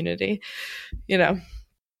their community?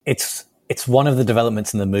 It's one of the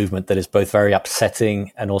developments in the movement that is both very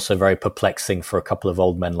upsetting and also very perplexing for a couple of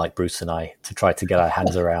old men like Bruce and I to try to get our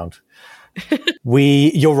hands around.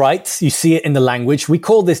 You're right. You see it in the language. We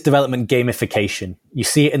call this development gamification. You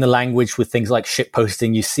see it in the language with things like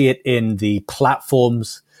shitposting. You see it in the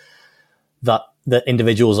platforms that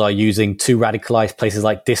individuals are using to radicalize, places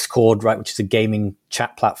like Discord, right, which is a gaming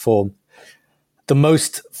chat platform. The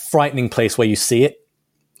most frightening place where you see it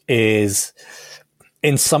is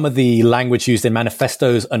in some of the language used in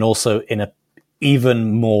manifestos, and also in a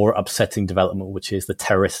even more upsetting development, which is the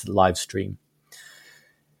terrorist live stream.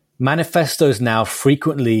 Manifestos now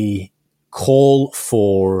frequently call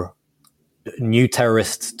for new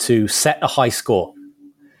terrorists to set a high score.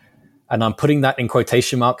 And I'm putting that in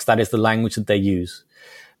quotation marks. That is the language that they use.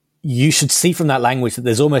 You should see from that language that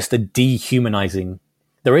there's almost a dehumanizing.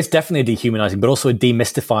 There is definitely a dehumanizing, but also a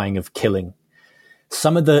demystifying of killing.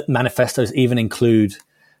 Some of the manifestos even include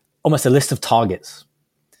almost a list of targets,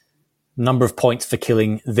 number of points for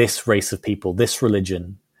killing this race of people, this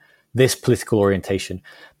religion, this political orientation,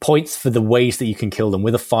 points for the ways that you can kill them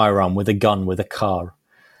with a firearm, with a gun, with a car.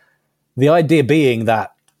 The idea being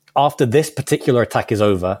that after this particular attack is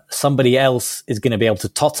over, somebody else is going to be able to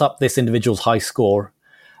tot up this individual's high score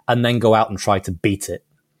and then go out and try to beat it.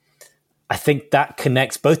 I think that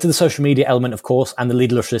connects both to the social media element, of course, and the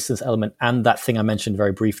leader of resistance element, and that thing I mentioned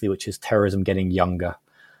very briefly, which is terrorism getting younger.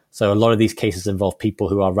 So a lot of these cases involve people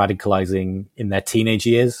who are radicalizing in their teenage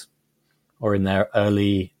years or in their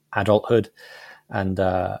early adulthood, and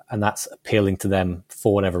that's appealing to them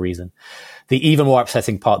for whatever reason. The even more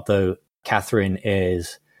upsetting part, though, Catherine,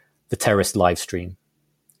 is the terrorist live stream.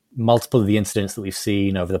 Multiple of the incidents that we've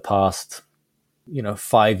seen over the past,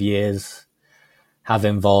 5 years have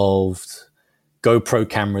involved GoPro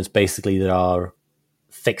cameras, basically, that are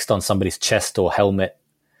fixed on somebody's chest or helmet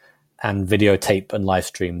and videotape and live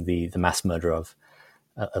stream the mass murder of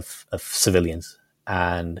civilians.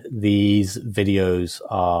 And these videos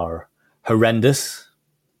are horrendous.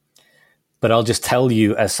 But I'll just tell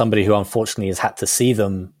you, as somebody who unfortunately has had to see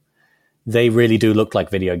them, they really do look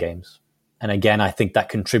like video games. And again, I think that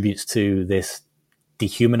contributes to this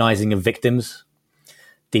dehumanizing of victims,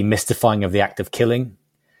 demystifying of the act of killing,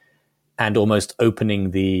 and almost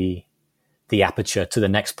opening the aperture to the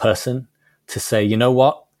next person to say, you know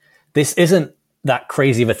what? This isn't that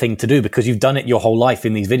crazy of a thing to do because you've done it your whole life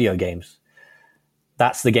in these video games.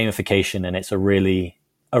 That's the gamification, and it's a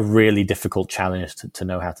really difficult challenge to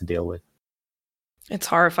know how to deal with. It's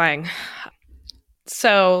horrifying.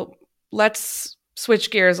 So let's switch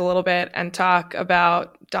gears a little bit and talk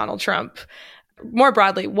about Donald Trump. More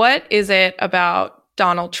broadly, what is it about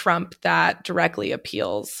Donald Trump that directly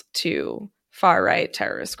appeals to far-right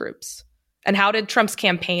terrorist groups? And how did Trump's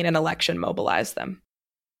campaign and election mobilize them?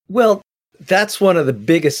 Well, That's one of the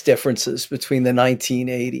biggest differences between the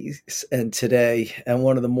 1980s and today. And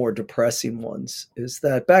one of the more depressing ones is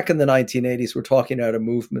that back in the 1980s, we're talking about a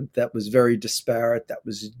movement that was very disparate, that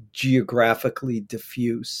was geographically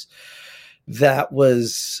diffuse, that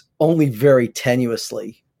was only very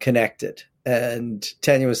tenuously connected, and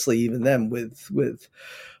tenuously even then with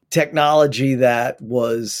technology that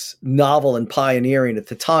was novel and pioneering at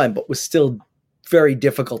the time, but was still very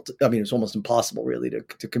difficult. I mean, it's almost impossible really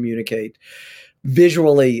to communicate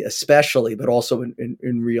visually, especially, but also in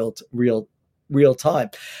real time.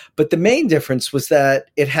 But the main difference was that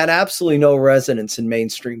it had absolutely no resonance in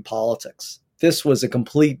mainstream politics. This was a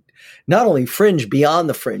complete, not only fringe, beyond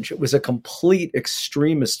the fringe, it was a complete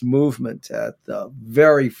extremist movement at the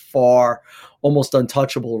very far, almost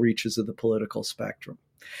untouchable reaches of the political spectrum.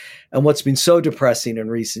 And what's been so depressing in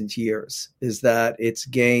recent years is that it's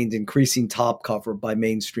gained increasing top cover by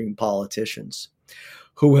mainstream politicians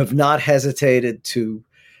who have not hesitated to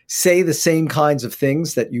say the same kinds of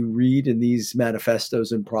things that you read in these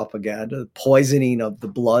manifestos and propaganda. Poisoning of the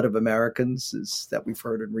blood of Americans is that we've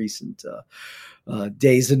heard in recent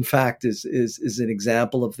days, in fact, is an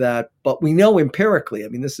example of that. But we know empirically, I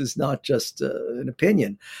mean, this is not just an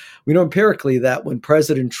opinion. We know empirically that when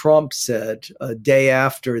President Trump said a day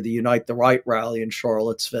after the Unite the Right rally in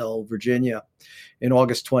Charlottesville, Virginia, in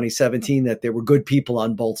August 2017, that there were good people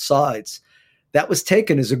on both sides, that was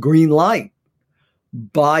taken as a green light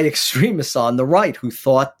by extremists on the right who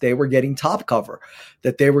thought they were getting top cover,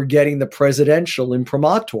 that they were getting the presidential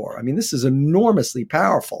imprimatur. I mean, this is enormously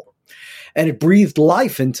powerful. And it breathed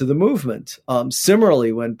life into the movement.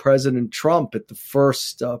 Similarly, when President Trump at the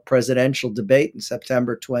first presidential debate in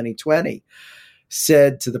September 2020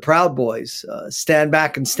 said to the Proud Boys, stand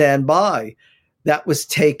back and stand by, that was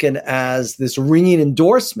taken as this ringing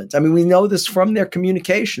endorsement. I mean, we know this from their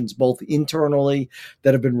communications, both internally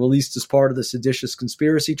that have been released as part of the seditious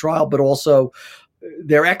conspiracy trial, but also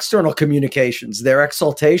their external communications, their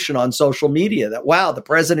exaltation on social media that, wow, the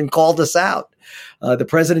president called us out. The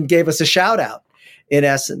president gave us a shout out, in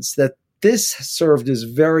essence, that this served as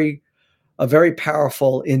a very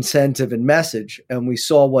powerful incentive and message. And we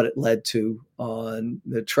saw what it led to on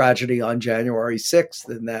the tragedy on January 6th,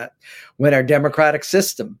 and that when our democratic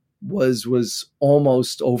system was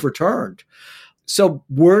almost overturned. So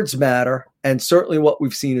words matter. And certainly what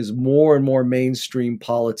we've seen is more and more mainstream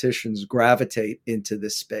politicians gravitate into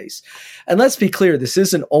this space. And let's be clear, this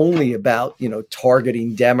isn't only about,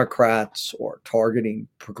 targeting Democrats or targeting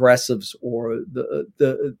progressives or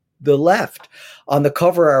the left. On the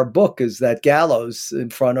cover of our book is that gallows in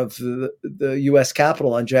front of the U.S.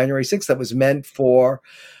 Capitol on January 6th that was meant for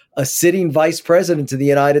a sitting vice president of the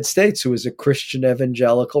United States who is a Christian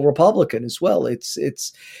evangelical Republican as well.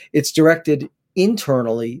 It's directed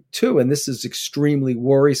internally too, and this is extremely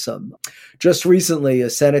worrisome. Just recently, a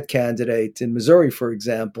Senate candidate in Missouri, for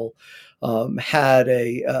example, had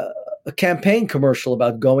a campaign commercial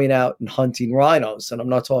about going out and hunting rhinos, and I'm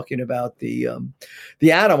not talking about the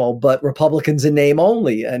animal, but Republicans in name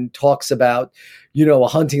only, and talks about a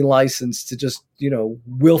hunting license to just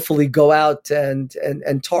willfully go out and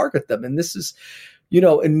target them, and this is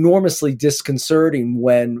enormously disconcerting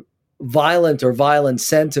when violent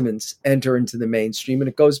sentiments enter into the mainstream. And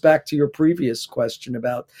it goes back to your previous question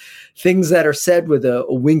about things that are said with a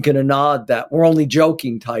wink and a nod that we're only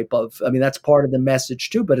joking type of, I mean, that's part of the message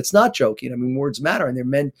too, but it's not joking. I mean, words matter, and they're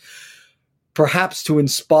meant perhaps to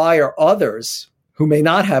inspire others who may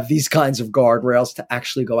not have these kinds of guardrails to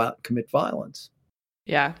actually go out and commit violence.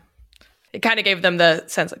 Yeah. It kind of gave them the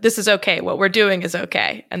sense like, this is okay. What we're doing is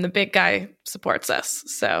okay. And the big guy supports us.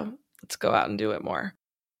 So let's go out and do it more.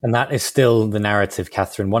 And that is still the narrative,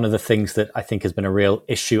 Catherine. One of the things that I think has been a real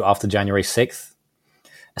issue after January 6th,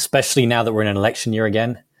 especially now that we're in an election year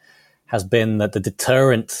again, has been that the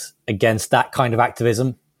deterrent against that kind of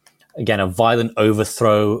activism, again, a violent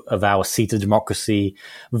overthrow of our seat of democracy,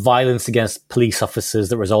 violence against police officers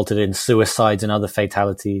that resulted in suicides and other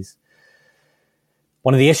fatalities.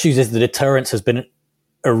 One of the issues is the deterrence has been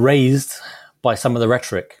erased by some of the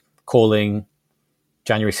rhetoric, calling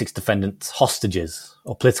January 6th defendants hostages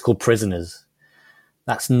or political prisoners.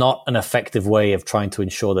 That's not an effective way of trying to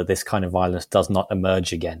ensure that this kind of violence does not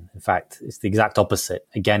emerge again. In fact, it's the exact opposite.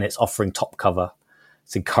 Again, it's offering top cover.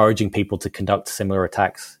 It's encouraging people to conduct similar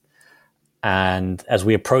attacks. And as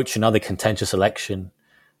we approach another contentious election,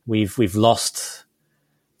 we've lost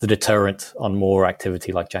the deterrent on more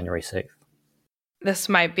activity like January 6th. This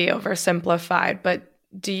might be oversimplified, but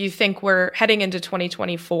do you think we're heading into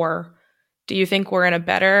 2024? Do you think we're in a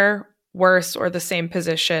better, worse, or the same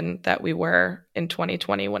position that we were in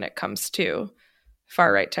 2020 when it comes to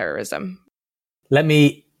far-right terrorism? Let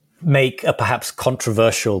me make a perhaps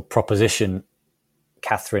controversial proposition,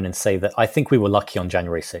 Catherine, and say that I think we were lucky on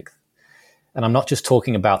January 6th. And I'm not just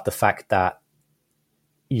talking about the fact that,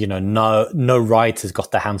 no rioters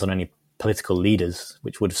got their hands on any political leaders,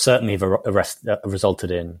 which would certainly have resulted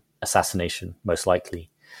in assassination, most likely.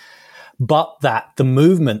 But that the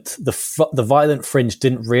movement, the violent fringe,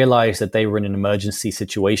 didn't realize that they were in an emergency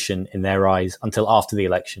situation in their eyes until after the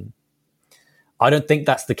election. I don't think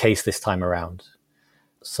that's the case this time around.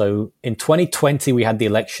 So in 2020, we had the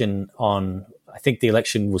election I think the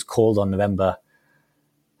election was called on November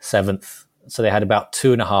 7th. So they had about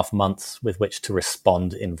 2.5 months with which to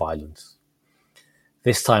respond in violence.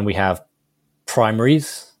 This time we have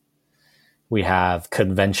primaries, we have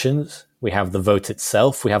conventions, we have the vote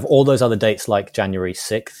itself, we have all those other dates like January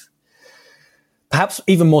 6th. Perhaps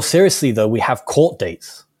even more seriously, though, we have court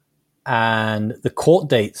dates. And the court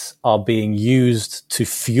dates are being used to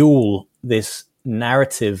fuel this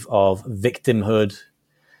narrative of victimhood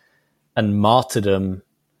and martyrdom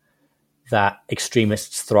that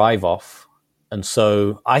extremists thrive off. And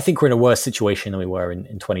so I think we're in a worse situation than we were in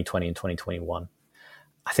 2020 and 2021.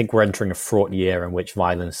 I think we're entering a fraught year in which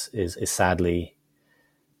violence is sadly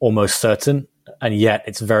almost certain. And yet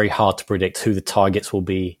it's very hard to predict who the targets will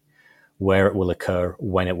be, where it will occur,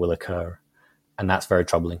 when it will occur. And that's very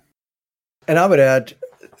troubling. And I would add,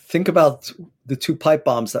 think about the 2 pipe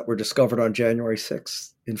bombs that were discovered on January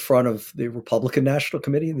 6th in front of the Republican National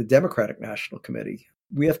Committee and the Democratic National Committee.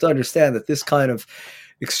 We have to understand that this kind of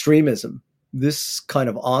extremism, this kind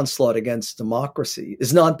of onslaught against democracy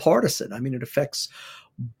is nonpartisan. I mean, it affects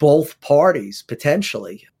both parties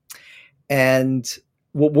potentially. And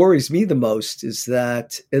what worries me the most is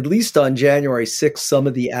that at least on January 6th, some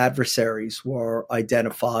of the adversaries were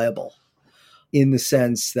identifiable in the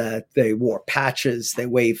sense that they wore patches, they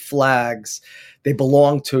waved flags, they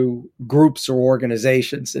belonged to groups or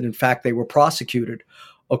organizations, and in fact, they were prosecuted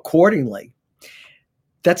accordingly.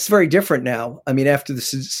 That's very different now. I mean, after the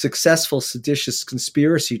successful seditious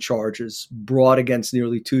conspiracy charges brought against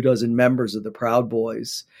nearly 24 members of the Proud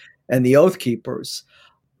Boys and the Oath Keepers,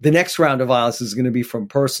 the next round of violence is going to be from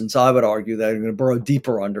persons, I would argue, that are going to burrow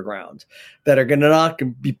deeper underground, that are going to not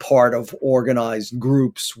be part of organized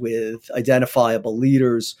groups with identifiable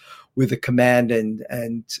leaders, with a command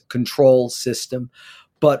and control system,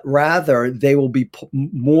 but rather they will be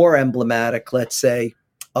more emblematic, let's say,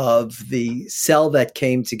 of the cell that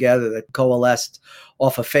came together, that coalesced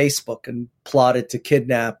off of Facebook and plotted to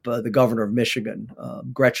kidnap the governor of Michigan,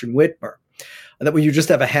 Gretchen Whitmer. And that when you just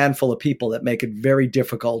have a handful of people that make it very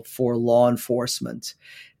difficult for law enforcement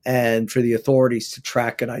and for the authorities to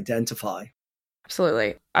track and identify.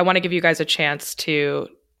 Absolutely. I want to give you guys a chance to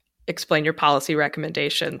explain your policy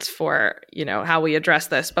recommendations for, how we address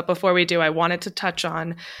this. But before we do, I wanted to touch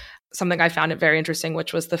on something I found it very interesting,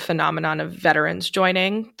 which was the phenomenon of veterans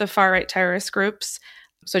joining the far-right terrorist groups.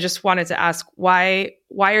 So just wanted to ask, why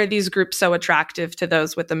are these groups so attractive to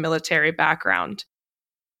those with a military background?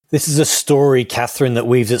 This is a story, Catherine, that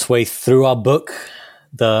weaves its way through our book,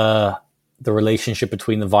 the relationship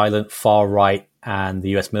between the violent far right and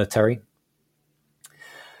the US military.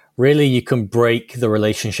 Really, you can break the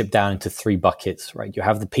relationship down into 3 buckets, right? You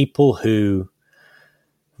have the people who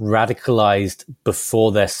radicalized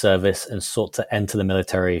before their service and sought to enter the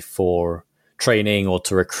military for training or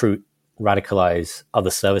to recruit, radicalize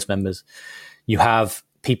other service members. You have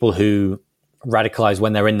people who radicalize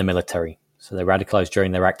when they're in the military. So they radicalize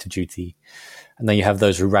during their active duty. And then you have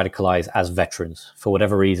those who radicalize as veterans for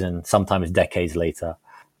whatever reason, sometimes decades later,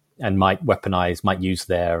 and might use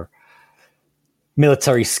their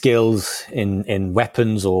military skills in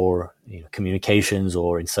weapons or communications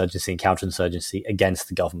or insurgency and counterinsurgency against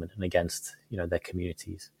the government and against their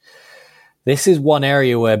communities. This is one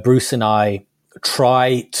area where Bruce and I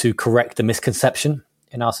try to correct the misconception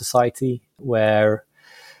in our society, where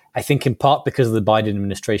I think in part because of the Biden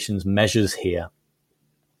administration's measures here,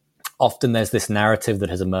 often there's this narrative that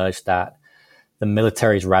has emerged that the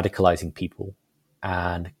military is radicalizing people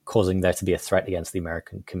and causing there to be a threat against the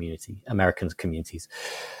American communities.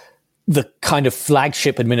 The kind of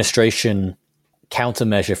flagship administration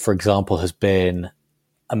countermeasure, for example, has been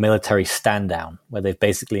a military stand down, where they've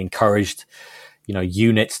basically encouraged,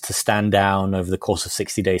 units to stand down over the course of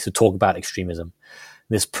 60 days to talk about extremism.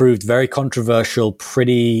 This proved very controversial,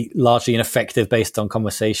 pretty largely ineffective based on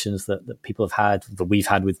conversations that people have had, that we've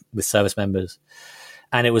had with service members.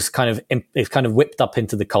 And it's kind of whipped up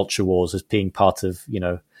into the culture wars as being part of,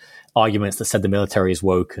 arguments that said the military is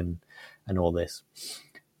woke and all this.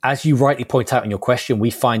 As you rightly point out in your question,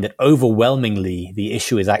 we find that overwhelmingly the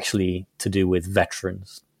issue is actually to do with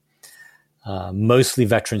veterans. Mostly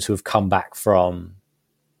veterans who have come back from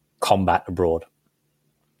combat abroad.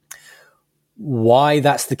 Why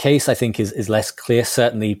that's the case, I think, is less clear.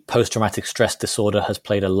 Certainly, post-traumatic stress disorder has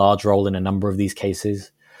played a large role in a number of these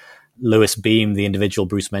cases. Lewis Beam, the individual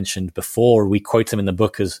Bruce mentioned before, we quote him in the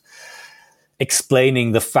book as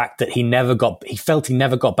explaining the fact that he felt he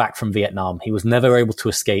never got back from Vietnam. He was never able to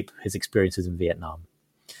escape his experiences in Vietnam.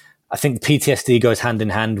 I think PTSD goes hand in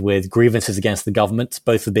hand with grievances against the government,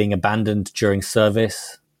 both for being abandoned during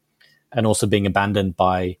service and also being abandoned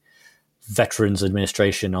by Veterans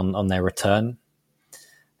Administration on their return.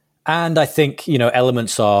 And I think,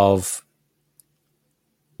 elements of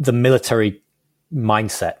the military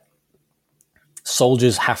mindset.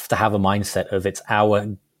 Soldiers have to have a mindset of it's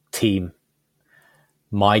our team,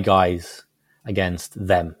 my guys against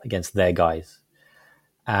them, against their guys.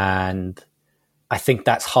 And I think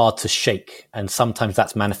that's hard to shake. And sometimes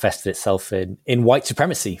that's manifested itself in white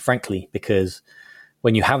supremacy, frankly, because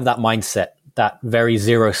when you have that mindset, that very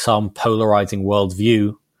zero-sum polarizing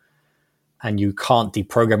worldview, and you can't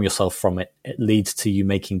deprogram yourself from it, it leads to you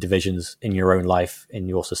making divisions in your own life, in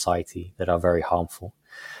your society, that are very harmful.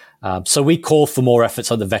 So we call for more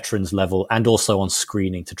efforts at the veterans level and also on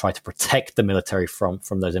screening to try to protect the military from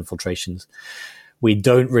those infiltrations. We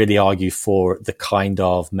don't really argue for the kind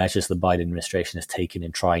of measures the Biden administration has taken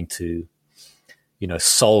in trying to,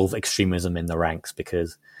 solve extremism in the ranks,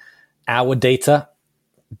 because our data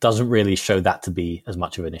doesn't really show that to be as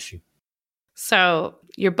much of an issue. So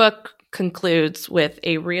your book concludes with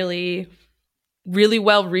a really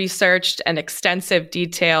well-researched and extensive,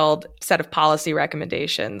 detailed set of policy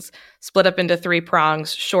recommendations, split up into 3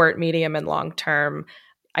 prongs: short, medium, and long term.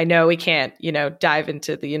 I know we can't, dive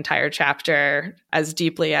into the entire chapter as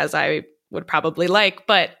deeply as I would probably like,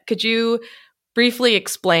 but could you briefly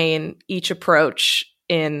explain each approach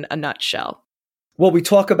in a nutshell? Well, we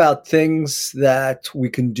talk about things that we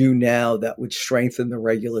can do now that would strengthen the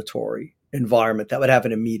regulatory environment, that would have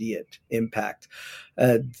an immediate impact.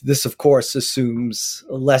 This, of course, assumes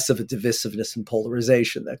less of a divisiveness and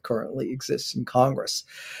polarization that currently exists in Congress.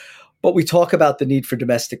 But we talk about the need for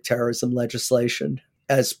domestic terrorism legislation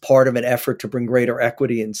as part of an effort to bring greater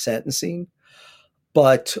equity in sentencing,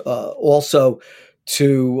 but also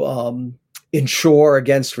to ensure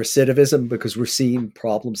against recidivism, because we're seeing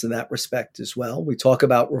problems in that respect as well. We talk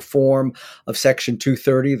about reform of Section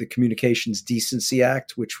 230, the Communications Decency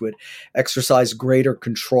Act, which would exercise greater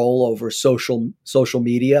control over social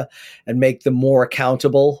media and make them more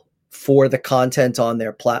accountable for the content on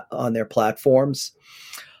their platforms.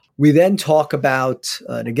 We then talk about,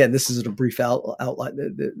 and again, this is a brief outline,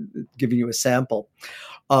 giving you a sample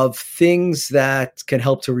of things that can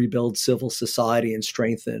help to rebuild civil society and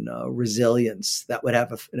strengthen resilience that would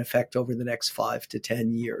have an effect over the next 5 to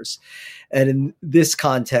 10 years. And in this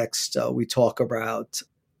context, we talk about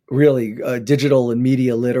really digital and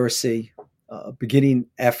media literacy, beginning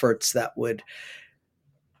efforts that would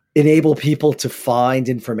enable people to find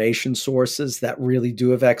information sources that really do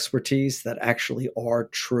have expertise, that actually are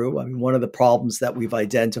true. I mean, one of the problems that we've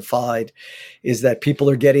identified is that people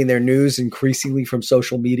are getting their news increasingly from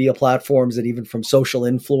social media platforms and even from social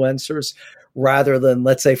influencers, rather than,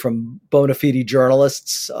 let's say, from bona fide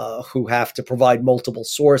journalists who have to provide multiple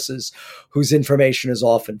sources, whose information is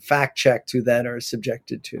often fact-checked, who then are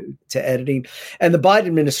subjected to editing. And the Biden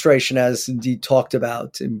administration has indeed talked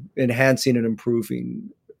about enhancing and improving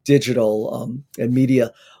digital and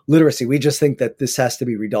media literacy. We just think that this has to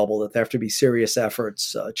be redoubled, that there have to be serious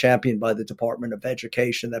efforts championed by the Department of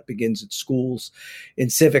Education that begins at schools, in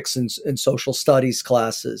civics and social studies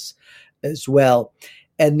classes as well.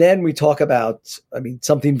 And then we talk about,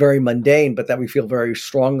 something very mundane, but that we feel very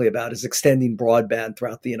strongly about, is extending broadband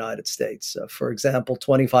throughout the United States. For example,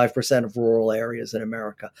 25% of rural areas in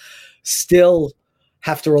America still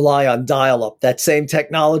have to rely on dial-up. That same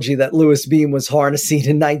technology that Lewis Beam was harnessing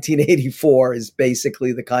in 1984 is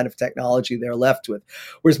basically the kind of technology they're left with.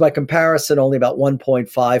 Whereas by comparison, only about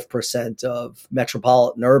 1.5% of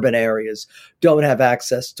metropolitan urban areas don't have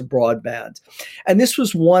access to broadband. And this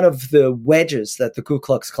was one of the wedges that the Ku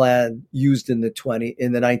Klux Klan used in the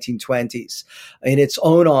 1920s in its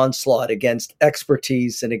own onslaught against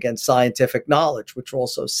expertise and against scientific knowledge, which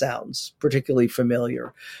also sounds particularly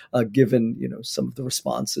familiar, given some of the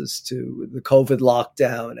responses to the COVID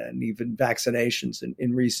lockdown and even vaccinations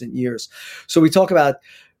in recent years. So we talk about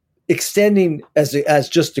extending as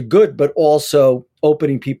just a good, but also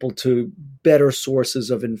opening people to better sources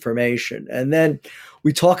of information. And then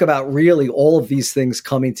we talk about really all of these things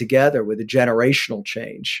coming together with a generational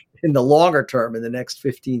change in the longer term, in the next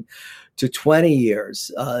 15 to 20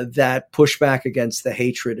 years, that push back against the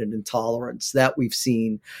hatred and intolerance that we've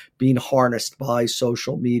seen being harnessed by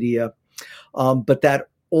social media. But that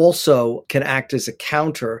also can act as a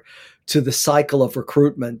counter to the cycle of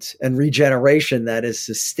recruitment and regeneration that has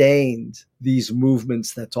sustained these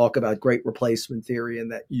movements that talk about great replacement theory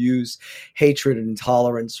and that use hatred and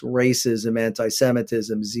intolerance, racism,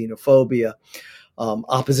 anti-Semitism, xenophobia,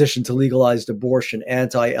 opposition to legalized abortion,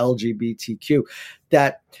 anti-LGBTQ,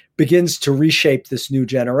 that begins to reshape this new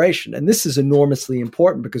generation. And this is enormously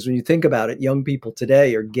important because when you think about it, young people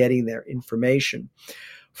today are getting their information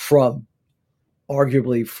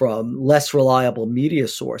arguably from less reliable media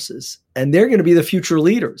sources. And they're going to be the future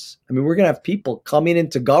leaders. I mean, we're going to have people coming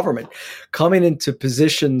into government, coming into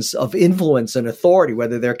positions of influence and authority,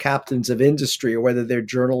 whether they're captains of industry or whether they're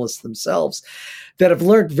journalists themselves, that have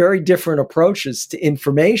learned very different approaches to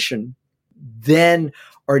information than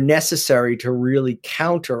are necessary to really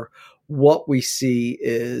counter what we see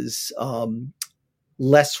is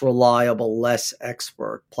less reliable, less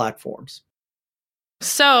expert platforms.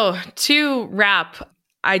 So to wrap,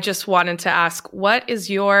 I just wanted to ask, what is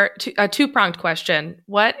a two-pronged question?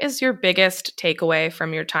 What is your biggest takeaway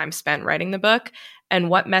from your time spent writing the book? And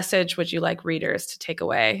what message would you like readers to take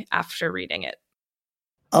away after reading it?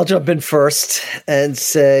 I'll jump in first and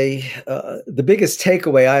say the biggest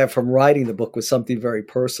takeaway I have from writing the book was something very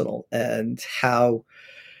personal, and how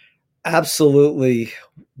absolutely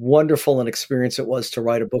wonderful an experience it was to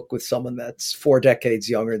write a book with someone that's 4 decades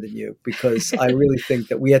younger than you, because I really think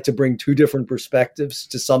that we had to bring 2 different perspectives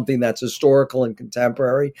to something that's historical and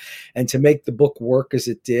contemporary. And to make the book work as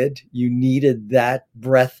it did, you needed that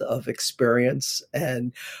breadth of experience,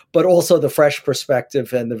 but also the fresh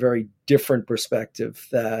perspective and the very different perspective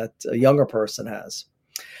that a younger person has.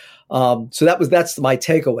 So that's my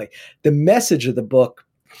takeaway. The message of the book,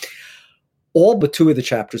 all but 2 of the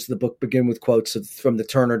chapters of the book begin with quotes from the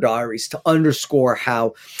Turner Diaries to underscore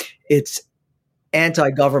how its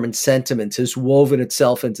anti-government sentiment has woven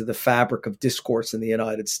itself into the fabric of discourse in the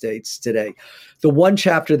United States today. The one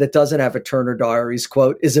chapter that doesn't have a Turner Diaries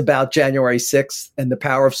quote is about January 6th and the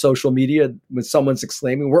power of social media, when someone's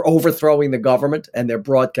exclaiming, "We're overthrowing the government," and they're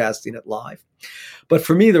broadcasting it live. But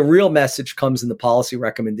for me, the real message comes in the policy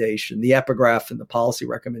recommendation, the epigraph in the policy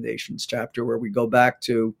recommendations chapter, where we go back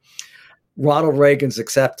to Ronald Reagan's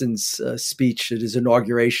acceptance speech at his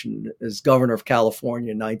inauguration as governor of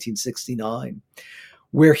California in 1969,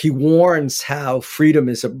 where he warns how freedom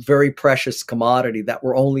is a very precious commodity that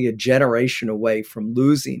we're only a generation away from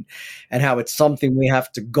losing, and how it's something we have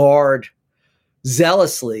to guard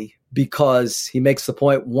zealously, because he makes the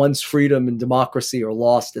point, once freedom and democracy are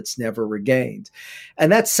lost, it's never regained.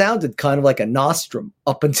 And that sounded kind of like a nostrum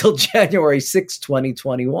up until January 6,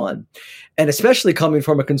 2021. And especially coming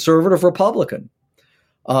from a conservative Republican.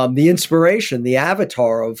 The inspiration, the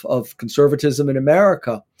avatar of conservatism in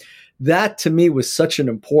America, that to me was such an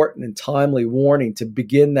important and timely warning to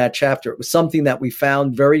begin that chapter. It was something that we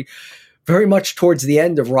found very, very much towards the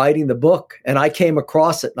end of writing the book. And I came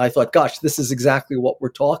across it and I thought, gosh, this is exactly what we're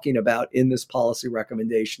talking about in this policy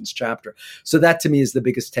recommendations chapter. So that to me is the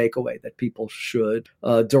biggest takeaway that people should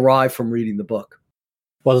derive from reading the book.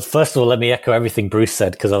 Well, first of all, let me echo everything Bruce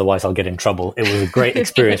said, because otherwise I'll get in trouble. It was a great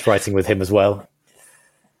experience writing with him as well.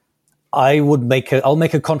 I'll make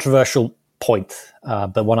a controversial point,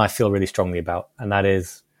 but one I feel really strongly about, and that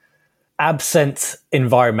is, absent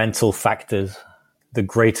environmental factors, the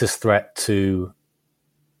greatest threat to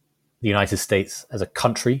the United States as a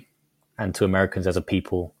country and to Americans as a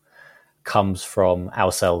people comes from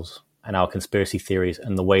ourselves and our conspiracy theories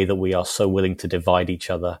and the way that we are so willing to divide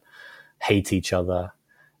each other, hate each other,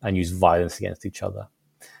 and use violence against each other.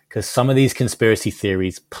 Because some of these conspiracy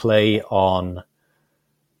theories play on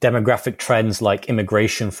demographic trends like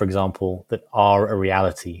immigration, for example, that are a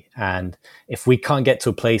reality. And if we can't get to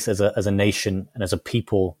a place as a nation and as a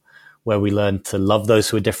people where we learn to love those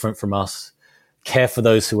who are different from us, care for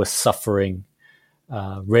those who are suffering,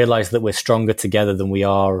 realize that we're stronger together than we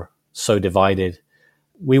are so divided,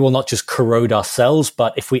 we will not just corrode ourselves,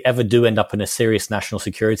 but if we ever do end up in a serious national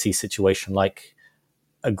security situation like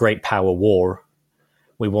a great power war,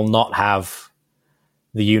 we will not have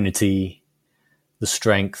the unity, the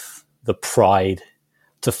strength, the pride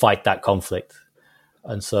to fight that conflict.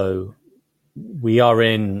 And so we are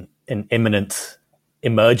in an imminent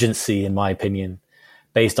emergency, in my opinion,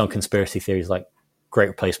 based on conspiracy theories like Great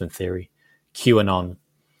Replacement Theory, QAnon,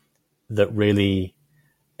 that really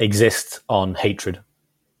exist on hatred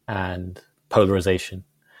and polarization.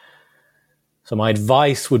 So my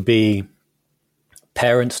advice would be,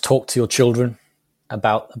 parents, talk to your children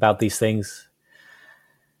about these things.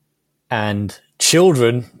 And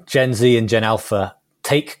children, Gen Z and Gen Alpha,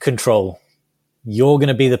 take control. You're going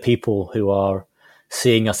to be the people who are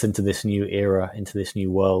seeing us into this new era, into this new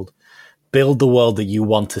world. build the world that you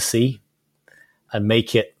want to see and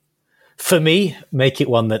make it, for me, make it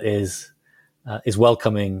one that is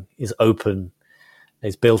welcoming, is open,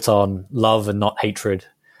 is built on love and not hatred.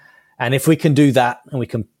 And if we can do that and we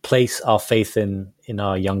can place our faith in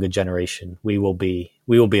our younger generation, we will be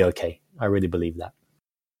okay. I really believe that.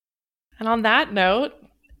 And on that note,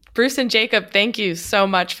 Bruce and Jacob, thank you so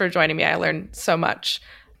much for joining me. I learned so much.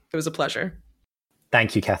 It was a pleasure.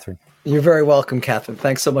 Thank you, Catherine. You're very welcome, Catherine.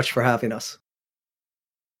 Thanks so much for having us.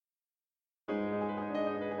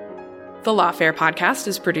 The Lawfare podcast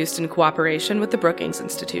is produced in cooperation with the Brookings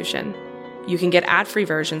Institution. You can get ad-free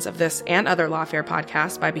versions of this and other Lawfare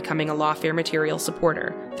podcasts by becoming a Lawfare Material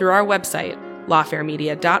supporter through our website,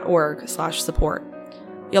 lawfaremedia.org/support.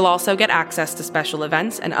 You'll also get access to special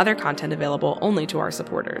events and other content available only to our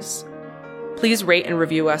supporters. Please rate and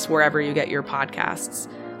review us wherever you get your podcasts.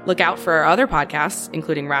 Look out for our other podcasts,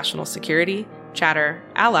 including Rational Security, Chatter,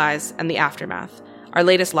 Allies, and The Aftermath, our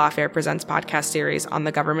latest Lawfare Presents podcast series on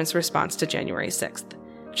the government's response to January 6th.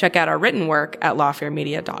 Check out our written work at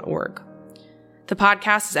lawfaremedia.org. The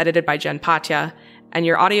podcast is edited by Jen Patja, and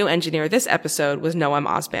your audio engineer this episode was Noam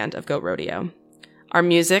Osband of Goat Rodeo. Our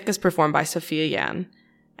music is performed by Sophia Yan.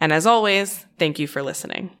 And as always, thank you for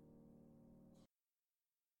listening.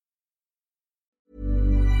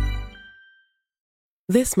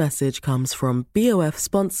 This message comes from BOF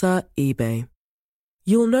sponsor eBay.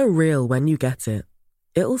 You'll know real when you get it.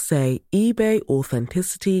 It'll say eBay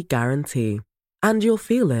Authenticity Guarantee. And you'll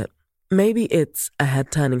feel it. Maybe it's a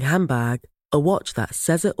head-turning handbag, a watch that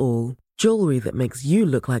says it all, jewelry that makes you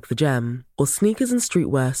look like the gem, or sneakers and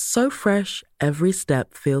streetwear so fresh every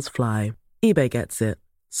step feels fly. eBay gets it.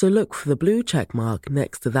 So look for the blue check mark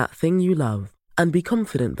next to that thing you love and be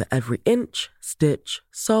confident that every inch, stitch,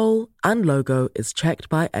 sole, and logo is checked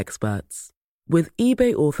by experts. With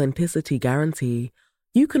eBay Authenticity Guarantee,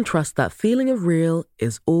 you can trust that feeling of real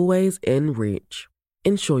is always in reach.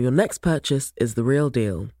 Ensure your next purchase is the real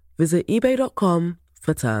deal. Visit ebay.com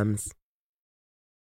for terms.